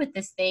work with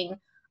this thing,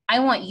 I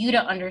want you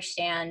to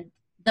understand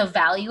the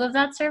value of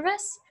that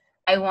service.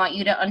 I want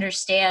you to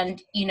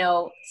understand, you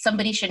know,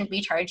 somebody shouldn't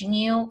be charging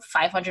you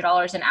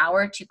 $500 an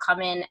hour to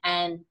come in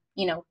and,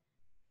 you know,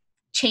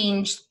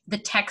 change the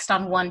text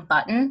on one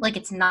button. Like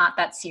it's not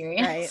that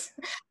serious.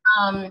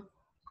 Right.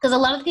 Because a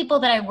lot of the people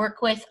that I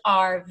work with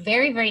are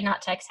very, very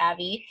not tech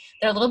savvy.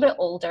 They're a little bit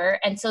older.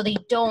 And so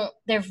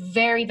they're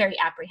very, very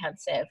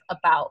apprehensive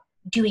about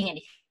doing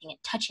anything and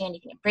touching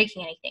anything and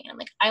breaking anything. And I'm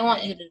like, I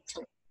want you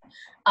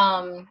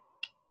to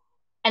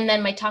and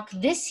then my talk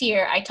this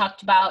year, I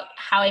talked about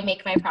how I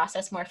make my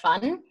process more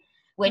fun,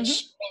 which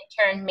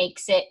in turn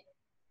makes it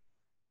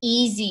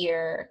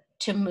easier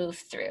to move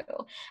through.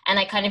 And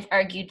I kind of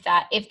argued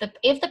that if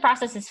the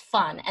process is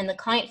fun and the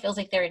client feels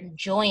like they're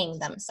enjoying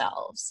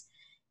themselves,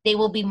 they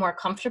will be more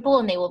comfortable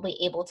and they will be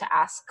able to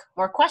ask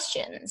more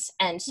questions.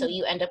 And so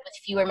you end up with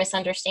fewer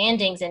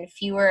misunderstandings and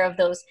fewer of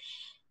those,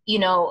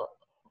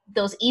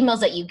 those emails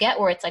that you get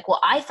where it's like,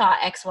 well, I thought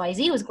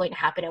XYZ was going to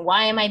happen, and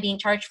why am I being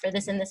charged for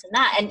this and this and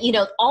that? And,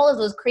 all of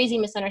those crazy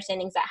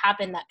misunderstandings that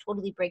happen that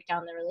totally break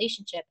down the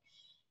relationship.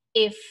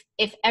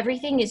 If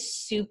everything is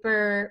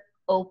super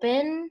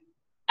open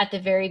at the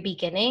very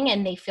beginning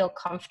and they feel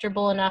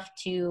comfortable enough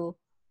to,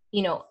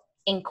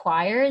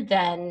 inquire,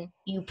 then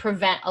you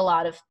prevent a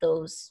lot of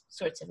those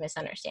sorts of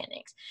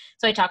misunderstandings.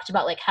 So I talked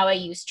about like how I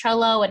use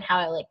Trello and how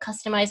I like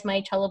customize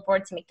my Trello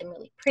boards to make them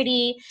really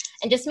pretty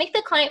and just make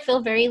the client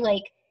feel very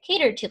like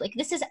catered to, like,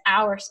 this is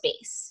our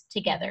space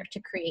together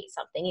to create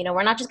something.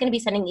 We're not just going to be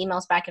sending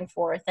emails back and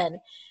forth, and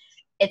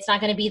it's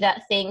not going to be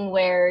that thing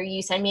where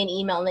you send me an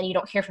email and then you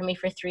don't hear from me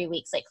for 3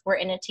 weeks. Like, we're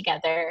in it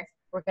together.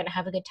 We're going to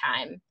have a good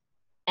time.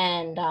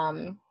 And,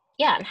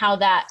 and how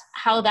that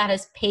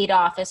has paid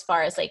off as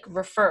far as like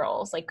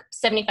referrals. Like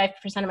 75%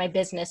 of my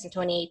business in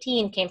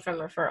 2018 came from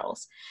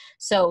referrals.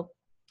 So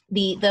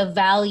the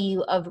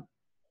value of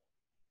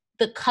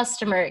the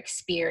customer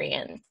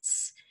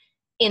experience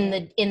in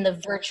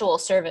the virtual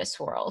service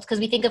world, because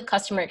we think of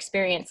customer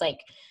experience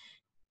like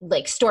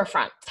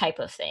storefront type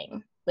of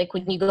thing. Like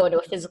when you go to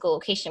a physical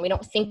location, we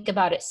don't think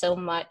about it so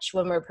much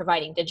when we're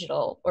providing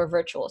digital or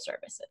virtual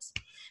services.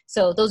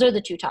 So those are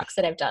the 2 talks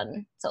that I've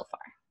done so far.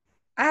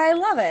 I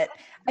love it.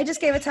 I just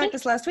gave a talk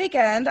this last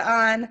weekend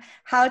on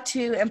how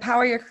to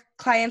empower your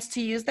clients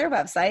to use their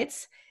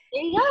websites.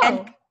 There you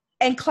go.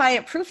 And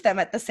client proof them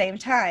at the same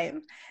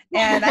time.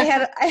 And I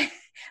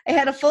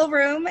had a full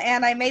room,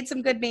 and I made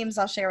some good memes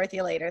I'll share with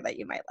you later that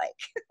you might like.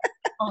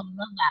 Oh,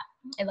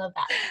 I love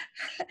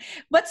that.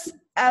 What's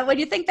when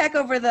you think back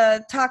over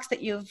the talks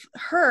that you've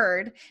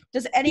heard,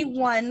 does any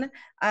one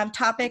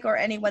topic or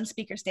any one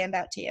speaker stand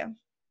out to you?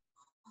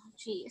 Oh,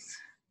 geez.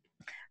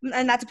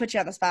 And not to put you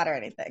on the spot or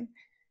anything.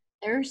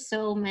 There are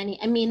so many.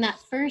 I mean, that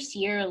first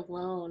year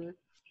alone,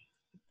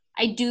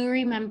 I do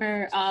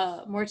remember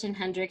Morten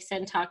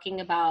Hendrickson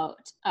talking about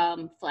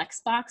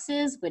flex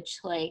boxes, which,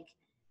 like,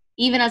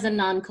 even as a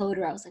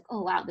non-coder, I was like,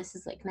 oh, wow, this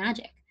is like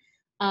magic.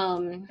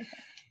 I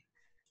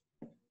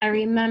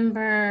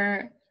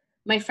remember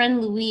my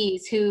friend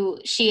Louise,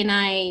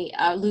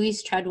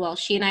 Louise Treadwell,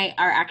 she and I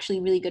are actually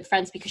really good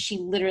friends because she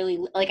literally,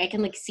 like, I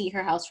can like see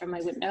her house from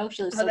my window.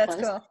 She lives so that's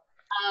close. Cool.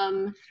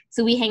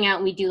 So we hang out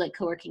and we do like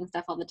co-working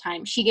stuff all the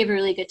time. She gave a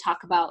really good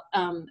talk about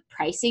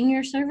pricing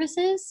your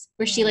services,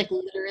 where she like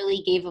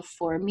literally gave a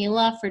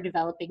formula for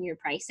developing your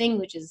pricing,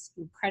 which is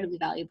incredibly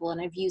valuable. And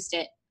I've used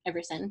it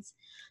ever since.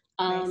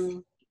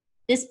 Nice.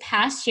 This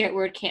past year at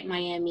WordCamp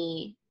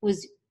Miami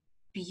was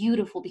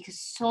beautiful because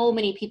so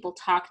many people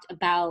talked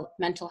about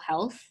mental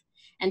health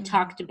and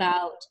talked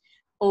about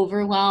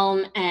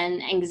overwhelm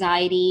and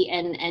anxiety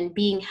and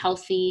being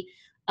healthy.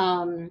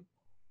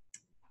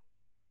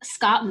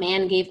 Scott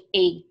Mann gave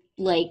a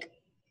like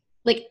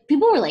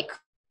people were like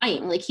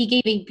crying. Like, he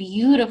gave a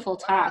beautiful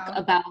talk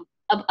about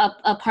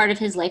a part of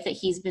his life that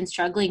he's been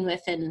struggling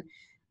with, and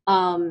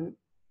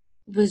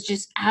was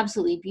just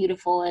absolutely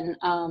beautiful. And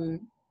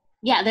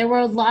there were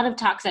a lot of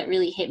talks that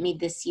really hit me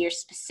this year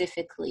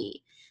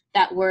specifically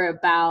that were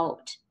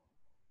about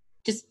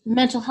just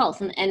mental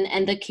health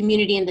and the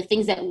community and the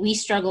things that we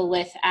struggle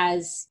with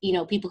as,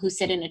 people who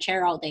sit in a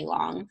chair all day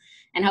long,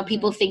 and how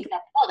people think that,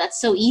 oh, that's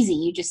so easy.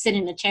 You just sit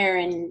in a chair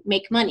and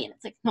make money. And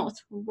it's like, no,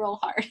 it's real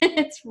hard.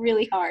 It's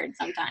really hard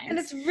sometimes. And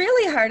it's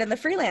really hard in the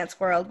freelance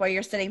world where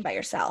you're sitting by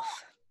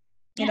yourself.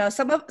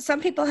 Some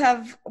people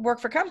have work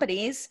for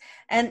companies,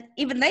 and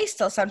even they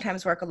still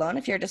sometimes work alone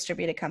if you're a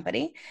distributed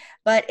company.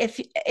 But if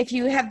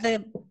you have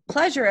the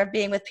pleasure of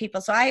being with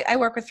people, so I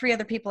work with 3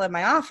 other people in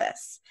my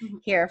office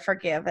here for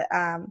Give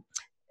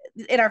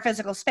in our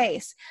physical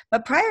space.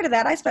 But prior to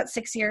that, I spent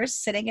 6 years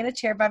sitting in a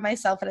chair by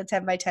myself in a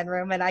 10 by 10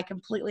 room, and I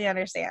completely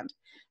understand.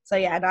 So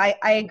yeah, and I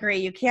agree.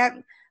 You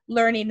can't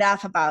learn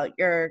enough about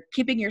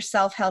keeping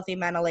yourself healthy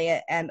mentally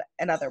and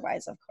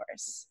otherwise, of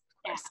course.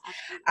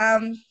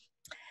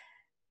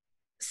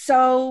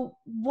 So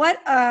what,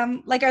 are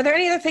there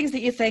any other things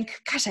that you think,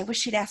 gosh, I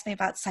wish she'd asked me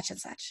about such and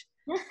such?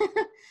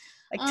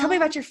 Like, tell me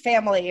about your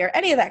family or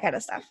any of that kind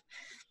of stuff.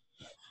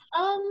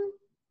 I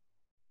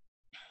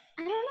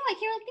don't know. I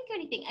can't really think of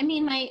anything. I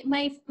mean,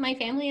 my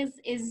family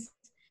is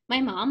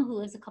my mom, who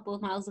lives a couple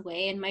of miles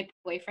away, and my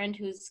boyfriend,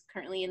 who's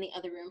currently in the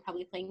other room,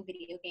 probably playing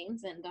video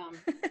games and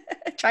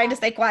trying to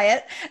stay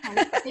quiet.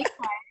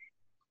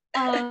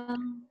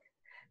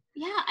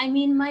 Yeah, I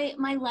mean,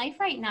 my life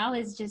right now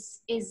is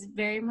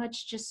very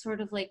much just sort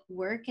of like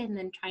work, and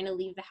then trying to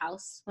leave the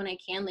house when I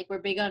can. Like, we're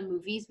big on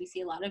movies. We see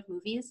a lot of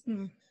movies.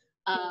 We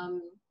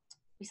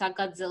saw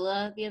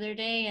Godzilla the other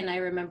day, and I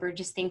remember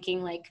just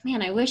thinking, like,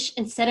 man, I wish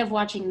instead of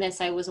watching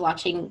this, I was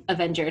watching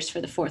Avengers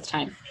for the 4th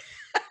time.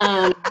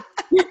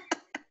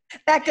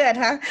 That good,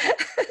 huh?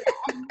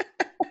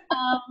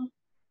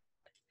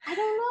 I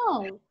don't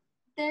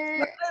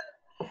know.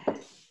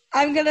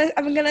 I'm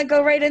gonna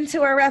go right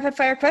into our rapid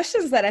fire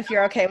questions then, if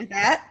you're okay with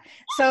that.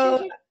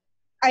 So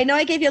I know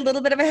I gave you a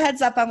little bit of a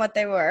heads up on what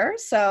they were.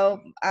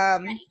 So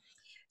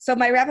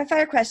my rapid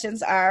fire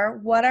questions are: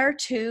 what are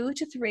 2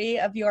 to 3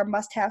 of your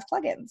must-have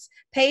plugins,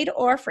 paid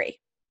or free?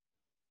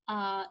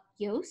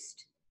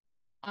 Yoast,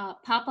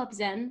 Pop-Up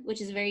Zen,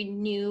 which is a very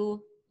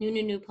new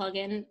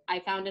plugin. I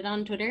found it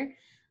on Twitter.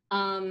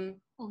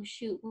 Oh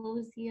shoot, what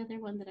was the other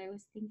one that I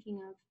was thinking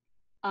of?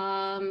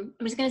 I'm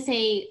just gonna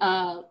say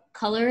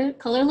Color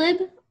Lib.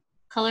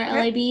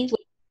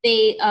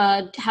 They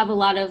have a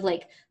lot of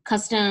like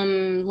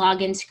custom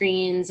login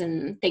screens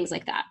and things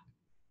like that.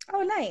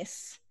 Oh,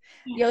 nice.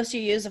 Yeah. Yoast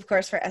you use, of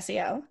course, for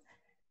SEO.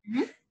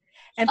 Mm-hmm.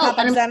 And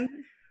Pop-Up Zen.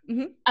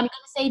 Mm-hmm. I'm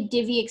gonna say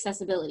Divi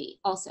accessibility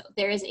also.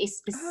 There is a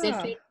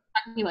specific,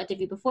 talking about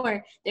Divi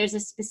before, there's a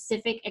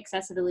specific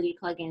accessibility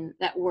plugin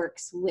that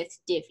works with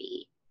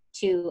Divi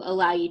to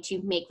allow you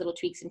to make little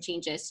tweaks and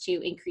changes to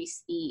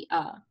increase the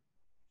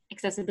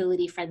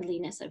accessibility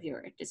friendliness of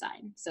your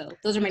design. So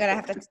those are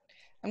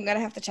I'm gonna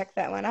have to check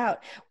that one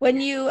out.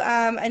 When you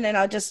and then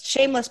I'll just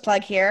shameless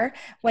plug here.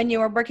 When you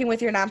are working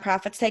with your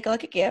nonprofits, take a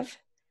look at Give,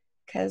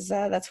 because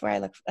that's who I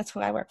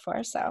work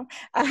for. So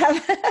I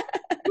have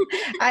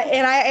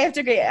to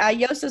agree.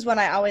 Yoast is one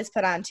I always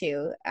put on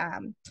too.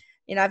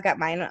 I've got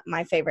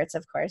my favorites,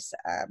 of course.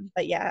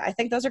 But yeah, I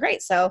think those are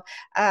great. So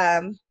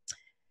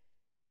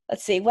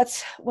let's see.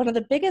 What's one of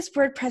the biggest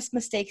WordPress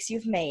mistakes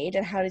you've made,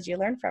 and how did you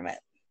learn from it?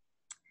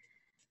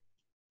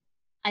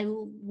 I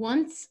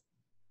once,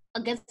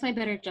 against my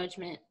better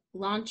judgment,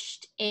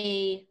 launched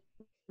a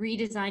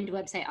redesigned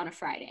website on a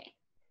Friday,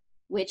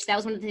 which that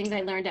was one of the things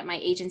I learned at my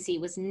agency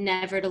was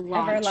never to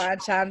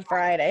launch on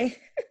Friday.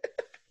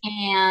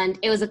 And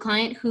it was a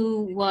client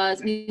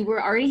we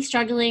were already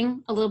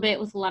struggling a little bit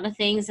with a lot of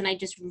things, and I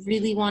just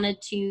really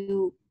wanted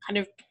to kind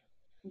of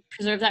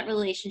preserve that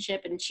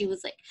relationship. And she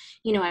was like,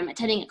 I'm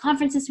attending a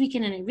conference this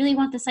weekend and I really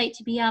want the site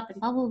to be up and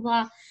blah, blah,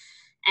 blah.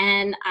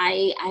 And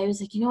I was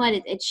like, you know what,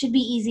 it should be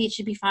easy. It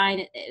should be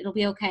fine. It'll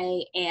be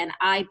okay. And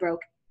I broke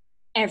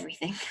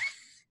everything.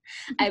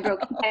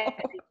 Everything.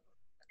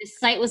 The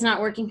site was not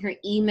working. Her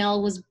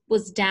email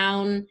was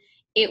down.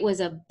 It was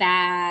a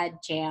bad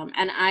jam.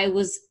 And I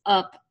was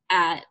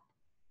I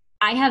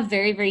have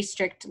very, very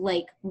strict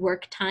like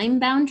work time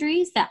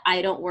boundaries that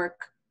I don't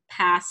work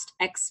past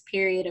X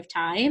period of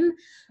time.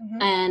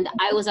 Mm-hmm. And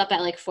I was up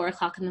at like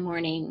 4:00 in the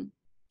morning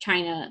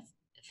trying to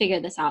figure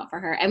this out for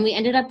her. And we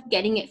ended up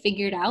getting it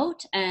figured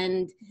out.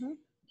 And,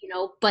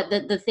 but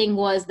the thing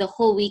was the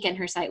whole weekend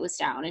her site was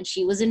down and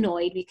she was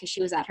annoyed because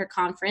she was at her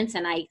conference.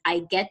 And I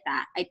get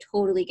that. I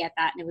totally get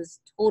that. And it was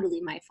totally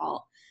my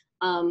fault.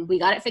 We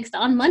got it fixed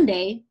on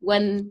Monday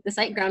when the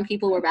SiteGround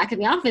people were back in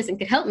the office and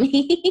could help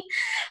me.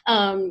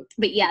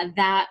 But yeah,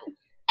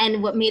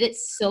 and what made it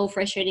so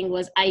frustrating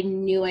was I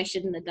knew I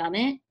shouldn't have done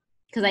it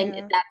because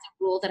that's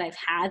a rule that I've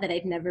had that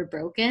I've never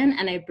broken,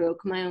 and I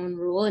broke my own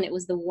rule. And it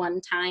was the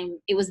one time,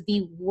 it was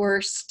the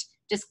worst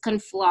just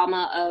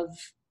conflama of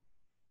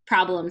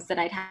problems that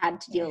I'd had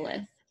to deal with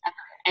ever.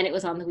 And it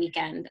was on the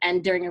weekend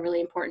and during a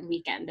really important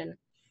weekend. And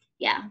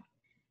yeah.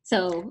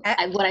 So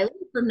what I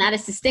learned from that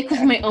is to stick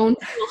with my own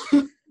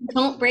rules.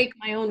 Don't break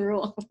my own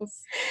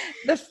rules.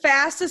 The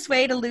fastest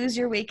way to lose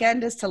your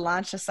weekend is to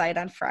launch a site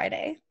on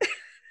Friday.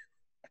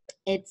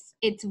 It's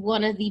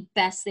one of the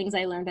best things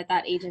I learned at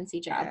that agency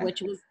job,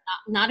 which was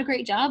not a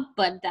great job,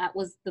 but that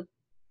was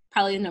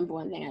probably the number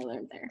one thing I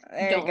learned there.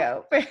 There you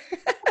go.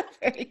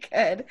 Very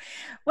good.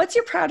 What's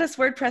your proudest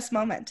WordPress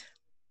moment?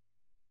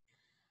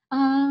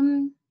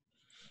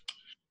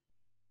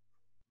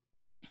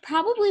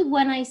 Probably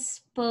when I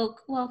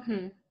spoke,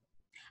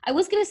 I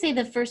was going to say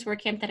the first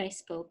WordCamp that I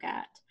spoke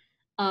at.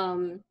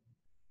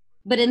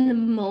 But in the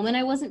moment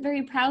I wasn't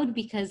very proud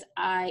because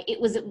it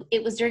was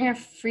during our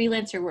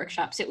freelancer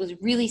workshops. It was a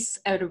really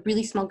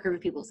small group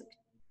of people, like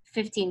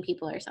 15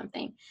 people or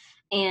something.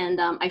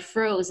 And I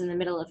froze in the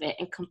middle of it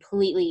and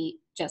completely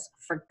just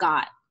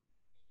forgot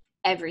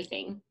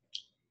everything.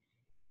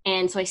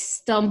 And so I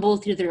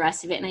stumbled through the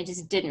rest of it and I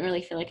just didn't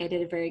really feel like I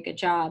did a very good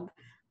job.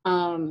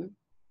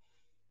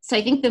 So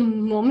I think the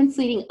moments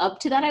leading up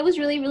to that, I was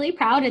really, really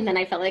proud. And then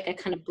I felt like I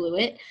kind of blew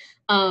it.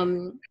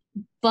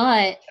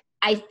 But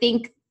I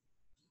think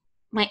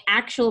my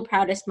actual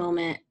proudest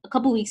moment, a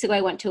couple weeks ago,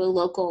 I went to a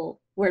local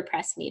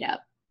WordPress meetup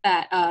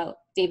that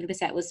David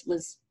Bissett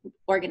was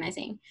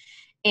organizing.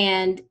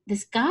 And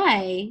this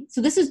guy,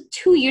 so this was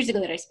 2 years ago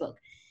that I spoke.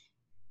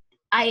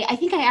 I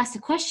think I asked a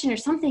question or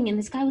something, and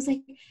this guy was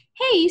like,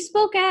 hey, you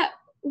spoke at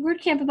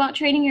WordCamp about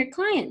training your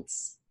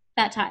clients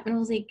that time. And I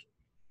was like,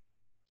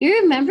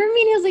 you remember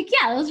me? And he was like,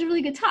 yeah, that was a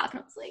really good talk.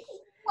 And I was like,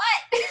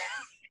 what?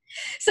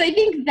 So I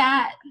think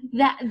that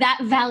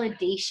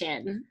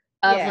validation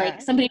of like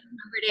somebody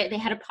remembered it, they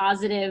had a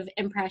positive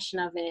impression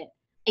of it.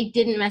 I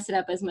didn't mess it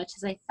up as much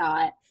as I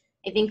thought.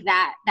 I think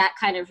that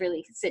kind of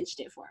really cinched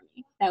it for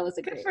me. That was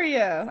good for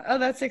you. Oh,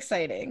 that's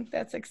exciting.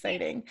 That's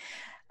exciting.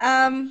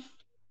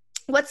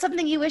 What's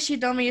something you wish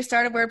you'd known when you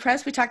started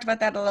WordPress? We talked about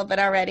that a little bit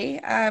already.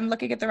 I'm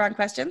looking at the wrong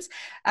questions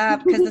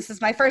because this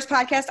is my first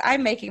podcast.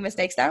 I'm making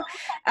mistakes now.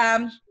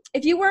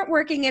 if you weren't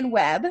working in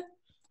web,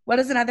 what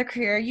is another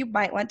career you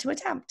might want to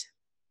attempt?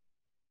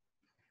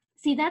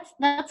 See, that's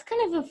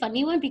kind of a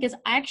funny one because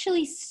I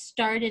actually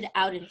started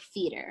out in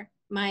theater.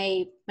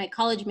 My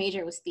college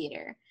major was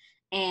theater,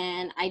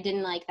 and I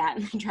didn't like that,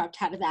 and I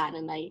dropped out of that,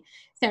 and I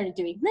started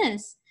doing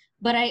this.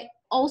 But I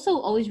also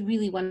always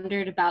really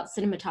wondered about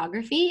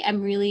cinematography.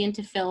 I'm really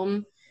into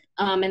film,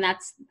 and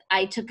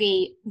I took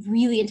a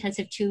really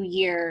intensive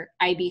 2-year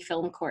IB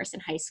film course in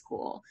high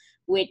school,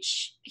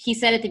 which he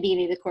said at the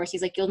beginning of the course,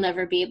 he's like, you'll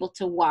never be able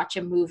to watch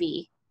a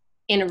movie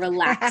in a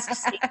relaxed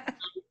state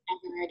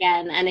ever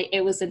again. And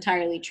it was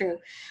entirely true.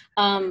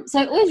 So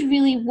I always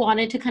really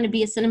wanted to kind of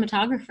be a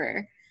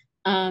cinematographer.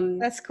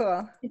 That's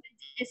cool.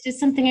 It's just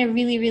something I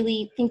really,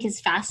 really think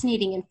is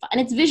fascinating and fun.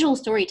 And it's visual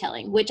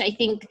storytelling, which I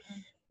think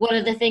one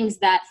of the things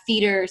that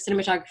theater,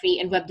 cinematography,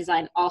 and web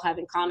design all have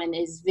in common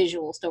is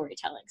visual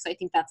storytelling. So I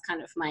think that's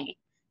kind of my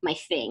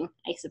thing,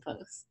 I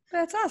suppose.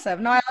 That's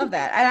awesome. No, I love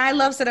that. And I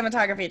love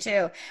cinematography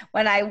too.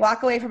 When I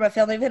walk away from a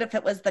film, even if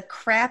it was the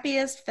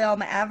crappiest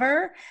film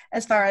ever,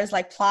 as far as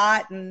like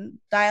plot and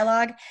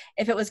dialogue,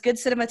 if it was good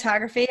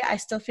cinematography, I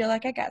still feel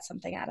like I got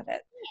something out of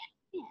it.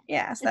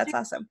 Yeah, so that's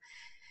awesome.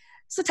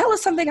 So tell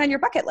us something on your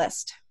bucket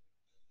list.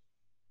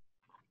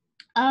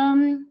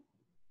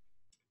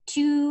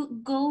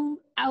 To go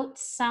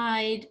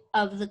outside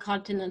of the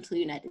continental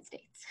United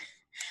States.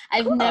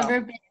 I've Cool.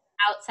 never been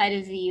outside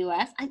of the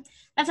US.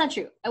 That's not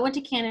true. I went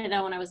to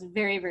Canada when I was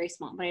very, very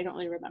small, but I don't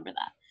really remember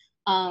that.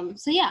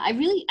 So yeah, I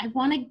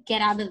want to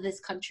get out of this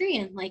country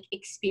and like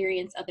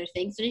experience other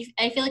things. So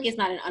I feel like it's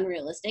not an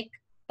unrealistic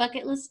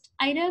bucket list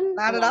item.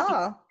 Not at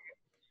all.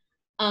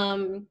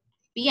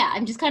 But yeah,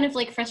 I'm just kind of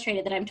like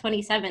frustrated that I'm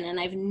 27 and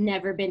I've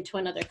never been to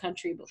another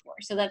country before.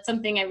 So that's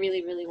something I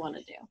really, really want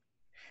to do.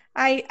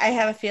 I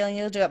have a feeling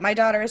you'll do it. My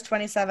daughter is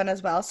 27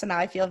 as well, so now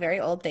I feel very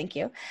old. Thank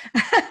you.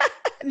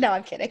 No,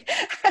 I'm kidding.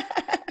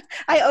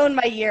 I own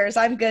my years.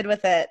 I'm good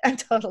with it. I'm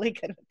totally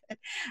good with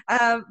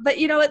it. But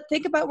you know what?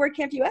 Think about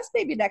WordCamp US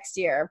maybe next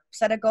year.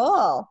 Set a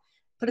goal.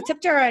 Put a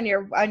tip jar on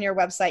your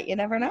website. You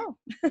never know.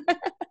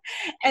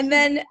 And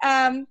then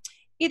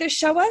either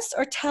show us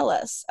or tell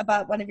us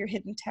about one of your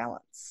hidden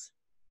talents.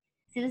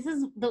 See, this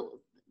is the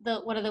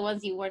one of the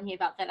ones you warned me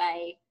about that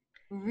I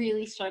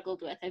really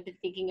struggled with. I've been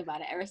thinking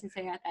about it ever since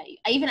I got that.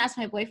 I even asked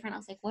my boyfriend, I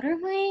was like, what are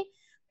my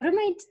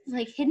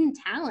like hidden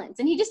talents?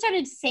 And he just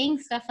started saying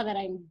stuff that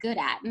I'm good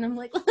at. And I'm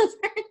like, well, those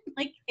aren't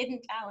like hidden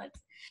talents.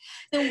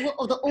 So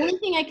the only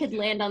thing I could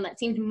land on that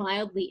seemed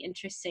mildly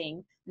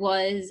interesting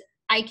was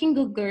I can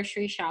go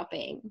grocery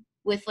shopping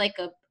with like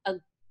a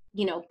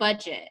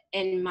budget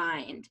in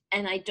mind,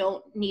 and I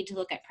don't need to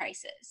look at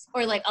prices,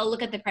 or like I'll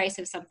look at the price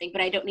of something,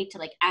 but I don't need to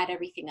like add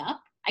everything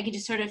up. I could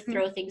just sort of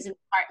throw things in the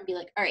cart and be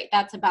like, all right,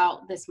 that's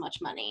about this much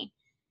money.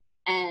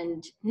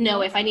 And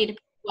know if I need to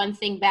put one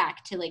thing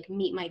back to like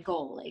meet my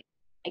goal, like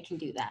I can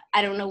do that.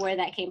 I don't know where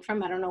that came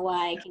from. I don't know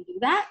why I can do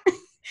that.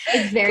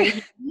 It's very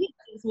easy. It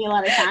takes me a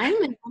lot of time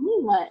and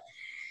money, but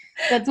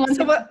that's one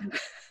thing.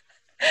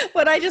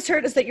 What I just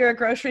heard is that you're a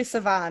grocery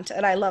savant,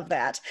 and I love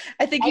that.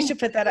 I think you should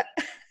put that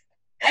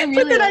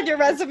put that on your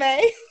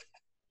resume.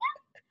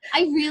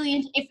 I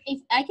really,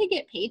 if I could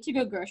get paid to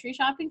go grocery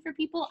shopping for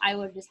people, I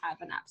would just have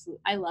an absolute,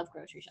 I love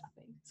grocery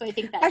shopping. So I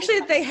think that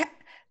actually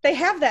they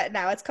have that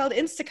now. It's called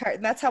Instacart,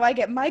 and that's how I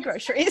get my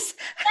groceries.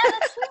 Yeah,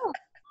 that's true.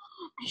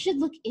 I should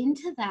look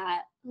into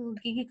that little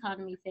gig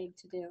economy thing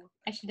to do.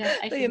 I should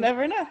you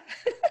never know.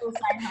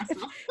 Side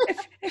hustle.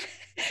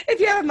 If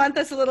you have a month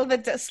that's a little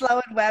bit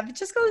slow in web,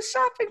 just go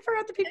shopping for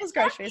other people's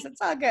groceries.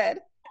 It's all good.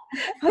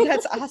 Oh,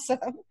 that's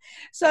awesome.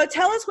 So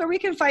tell us where we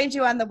can find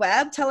you on the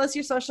web. Tell us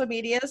your social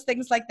medias,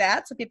 things like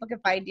that, so people can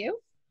find you.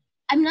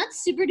 I'm not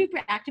super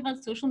duper active on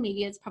social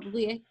media. It's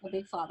probably a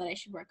big flaw that I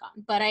should work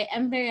on, but I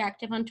am very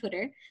active on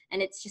Twitter,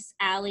 and it's just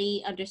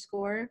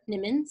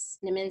Allie_Nimmons.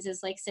 Nimmons is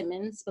like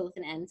Simmons, both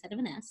an N instead of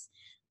an S.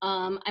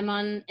 I'm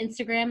on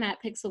Instagram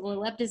at Pixel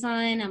Glow Web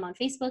Design. I'm on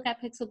Facebook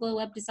at Pixel Glow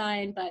Web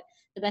Design, but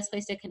the best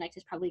place to connect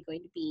is probably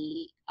going to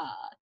be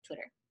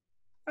Twitter.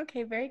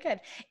 Okay, very good.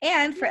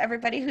 And for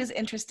everybody who's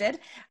interested,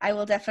 I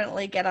will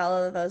definitely get all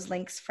of those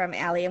links from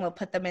Allie, and we'll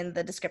put them in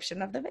the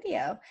description of the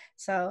video.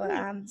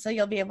 So, so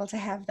you'll be able to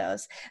have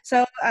those.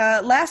 So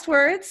last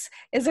words,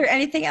 is there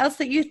anything else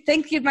that you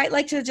think you might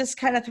like to just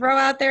kind of throw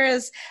out there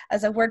as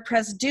a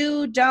WordPress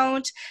do,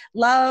 don't,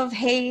 love,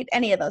 hate,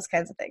 any of those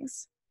kinds of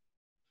things?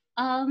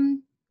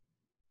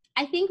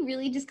 I think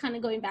really just kind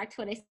of going back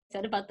to what I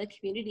said about the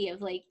community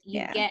of like, you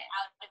get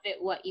out of it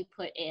what you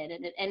put in.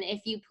 And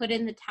if you put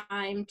in the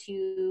time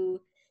to,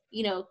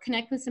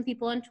 connect with some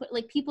people on Twitter,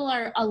 like people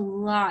are a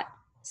lot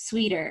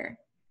sweeter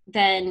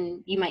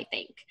than you might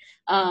think.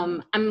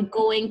 I'm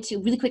going to,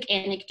 really quick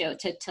anecdote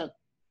to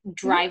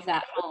drive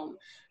that home.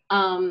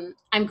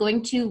 I'm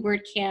going to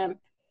WordCamp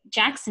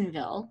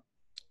Jacksonville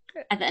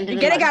at the end of the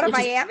month. Getting out of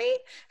Miami?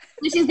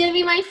 Which is going to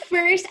be my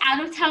first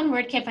out-of-town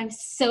WordCamp. I'm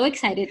so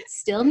excited. It's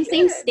still in the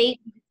same state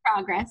of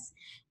progress.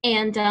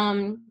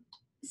 And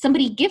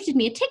somebody gifted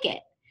me a ticket.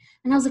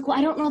 And I was like, well,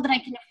 I don't know that I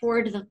can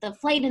afford the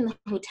flight and the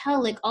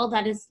hotel. Like, all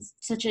that is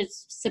such a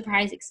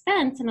surprise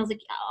expense. And I was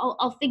like,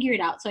 I'll figure it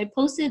out. So I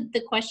posted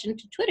the question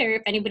to Twitter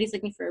if anybody's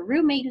looking for a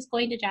roommate who's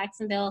going to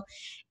Jacksonville.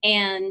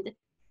 And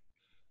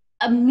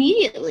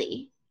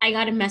immediately I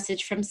got a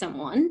message from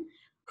someone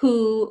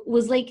who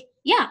was like,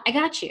 yeah, I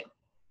got you.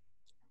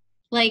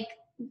 Like,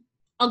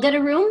 I'll get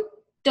a room.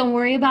 Don't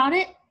worry about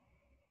it.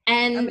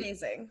 And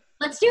amazing.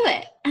 Let's do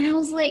it. And I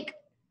was like,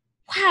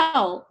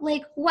 wow,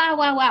 like,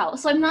 wow.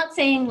 So I'm not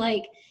saying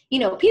like,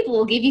 people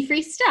will give you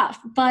free stuff,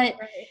 but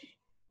Right.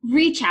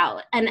 reach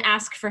out and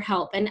ask for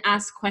help and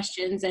ask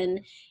questions.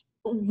 And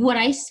what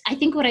I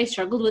think what I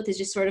struggled with is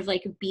just sort of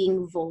like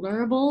being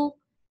vulnerable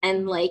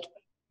and like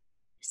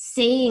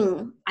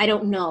saying, I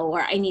don't know,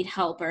 or I need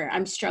help, or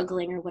I'm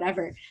struggling, or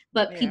whatever.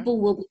 But people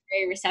will be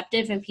very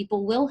receptive and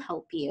people will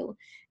help you.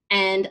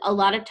 And a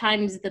lot of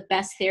times the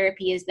best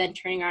therapy is then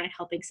turning around and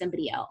helping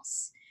somebody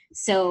else.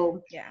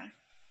 So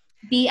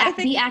be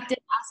active,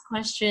 ask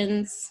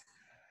questions.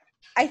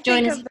 I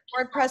think of the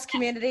WordPress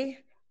community,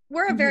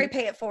 we're a very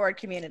pay it forward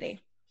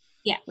community.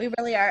 Yeah, we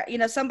really are.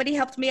 Somebody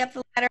helped me up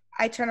the ladder.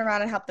 I turn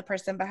around and help the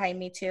person behind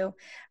me too.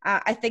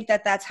 I think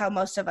that's how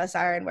most of us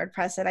are in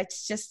WordPress. And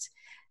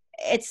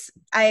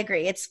I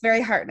agree. It's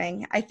very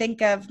heartening. I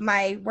think of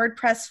my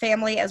WordPress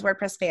family as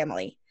WordPress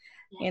family.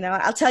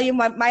 I'll tell you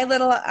my one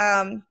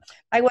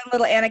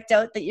little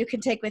anecdote that you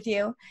can take with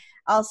you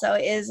also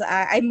is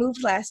I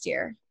moved last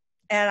year,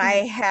 and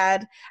I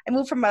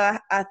moved from a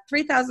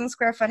 3,000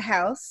 square foot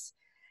house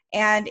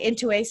and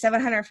into a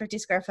 750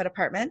 square foot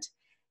apartment.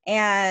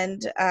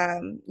 And,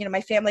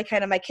 my family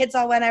my kids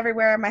all went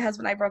everywhere. My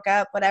husband and I broke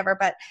up, whatever.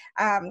 But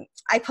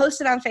I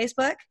posted on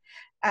Facebook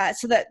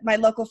so that my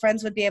local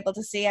friends would be able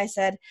to see. I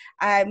said,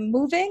 I'm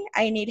moving.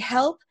 I need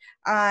help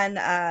on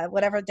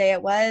whatever day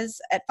it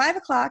was at 5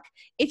 o'clock.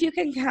 If you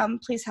can come,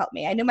 please help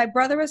me. I knew my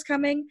brother was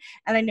coming,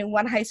 and I knew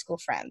one high school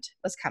friend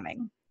was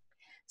coming.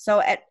 So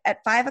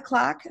at 5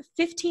 o'clock,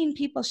 15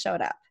 people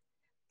showed up.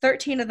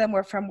 13 of them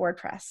were from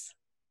WordPress.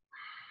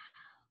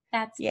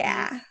 That's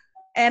amazing.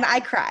 And I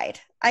cried.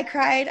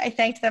 I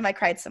thanked them. I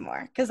cried some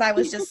more because I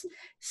was just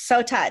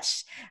so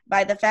touched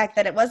by the fact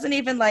that it wasn't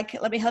even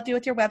like, let me help you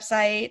with your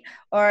website,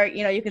 or,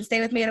 you can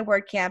stay with me at a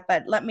WordCamp,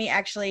 but let me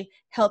actually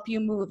help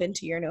you move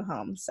into your new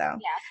home. So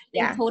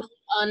totally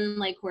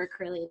unlike work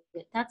related.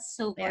 That's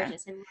so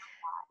gorgeous. I love that.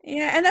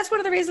 Yeah, and that's one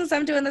of the reasons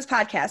I'm doing this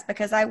podcast,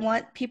 because I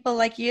want people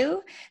like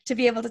you to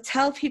be able to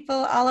tell people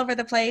all over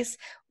the place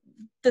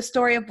the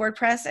story of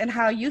WordPress and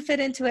how you fit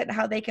into it and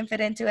how they can fit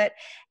into it.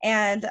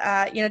 And,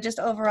 just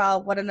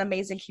overall, what an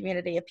amazing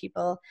community of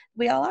people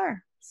we all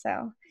are.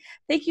 So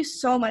thank you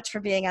so much for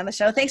being on the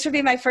show. Thanks for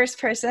being my first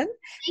person,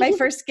 my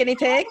first guinea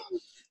pig.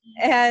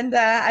 And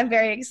I'm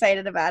very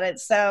excited about it.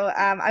 So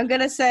I'm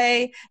going to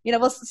say,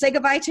 we'll say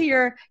goodbye to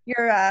your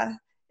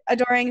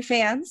adoring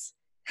fans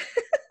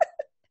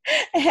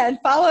and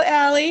follow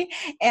Allie,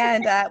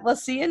 and we'll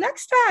see you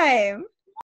next time.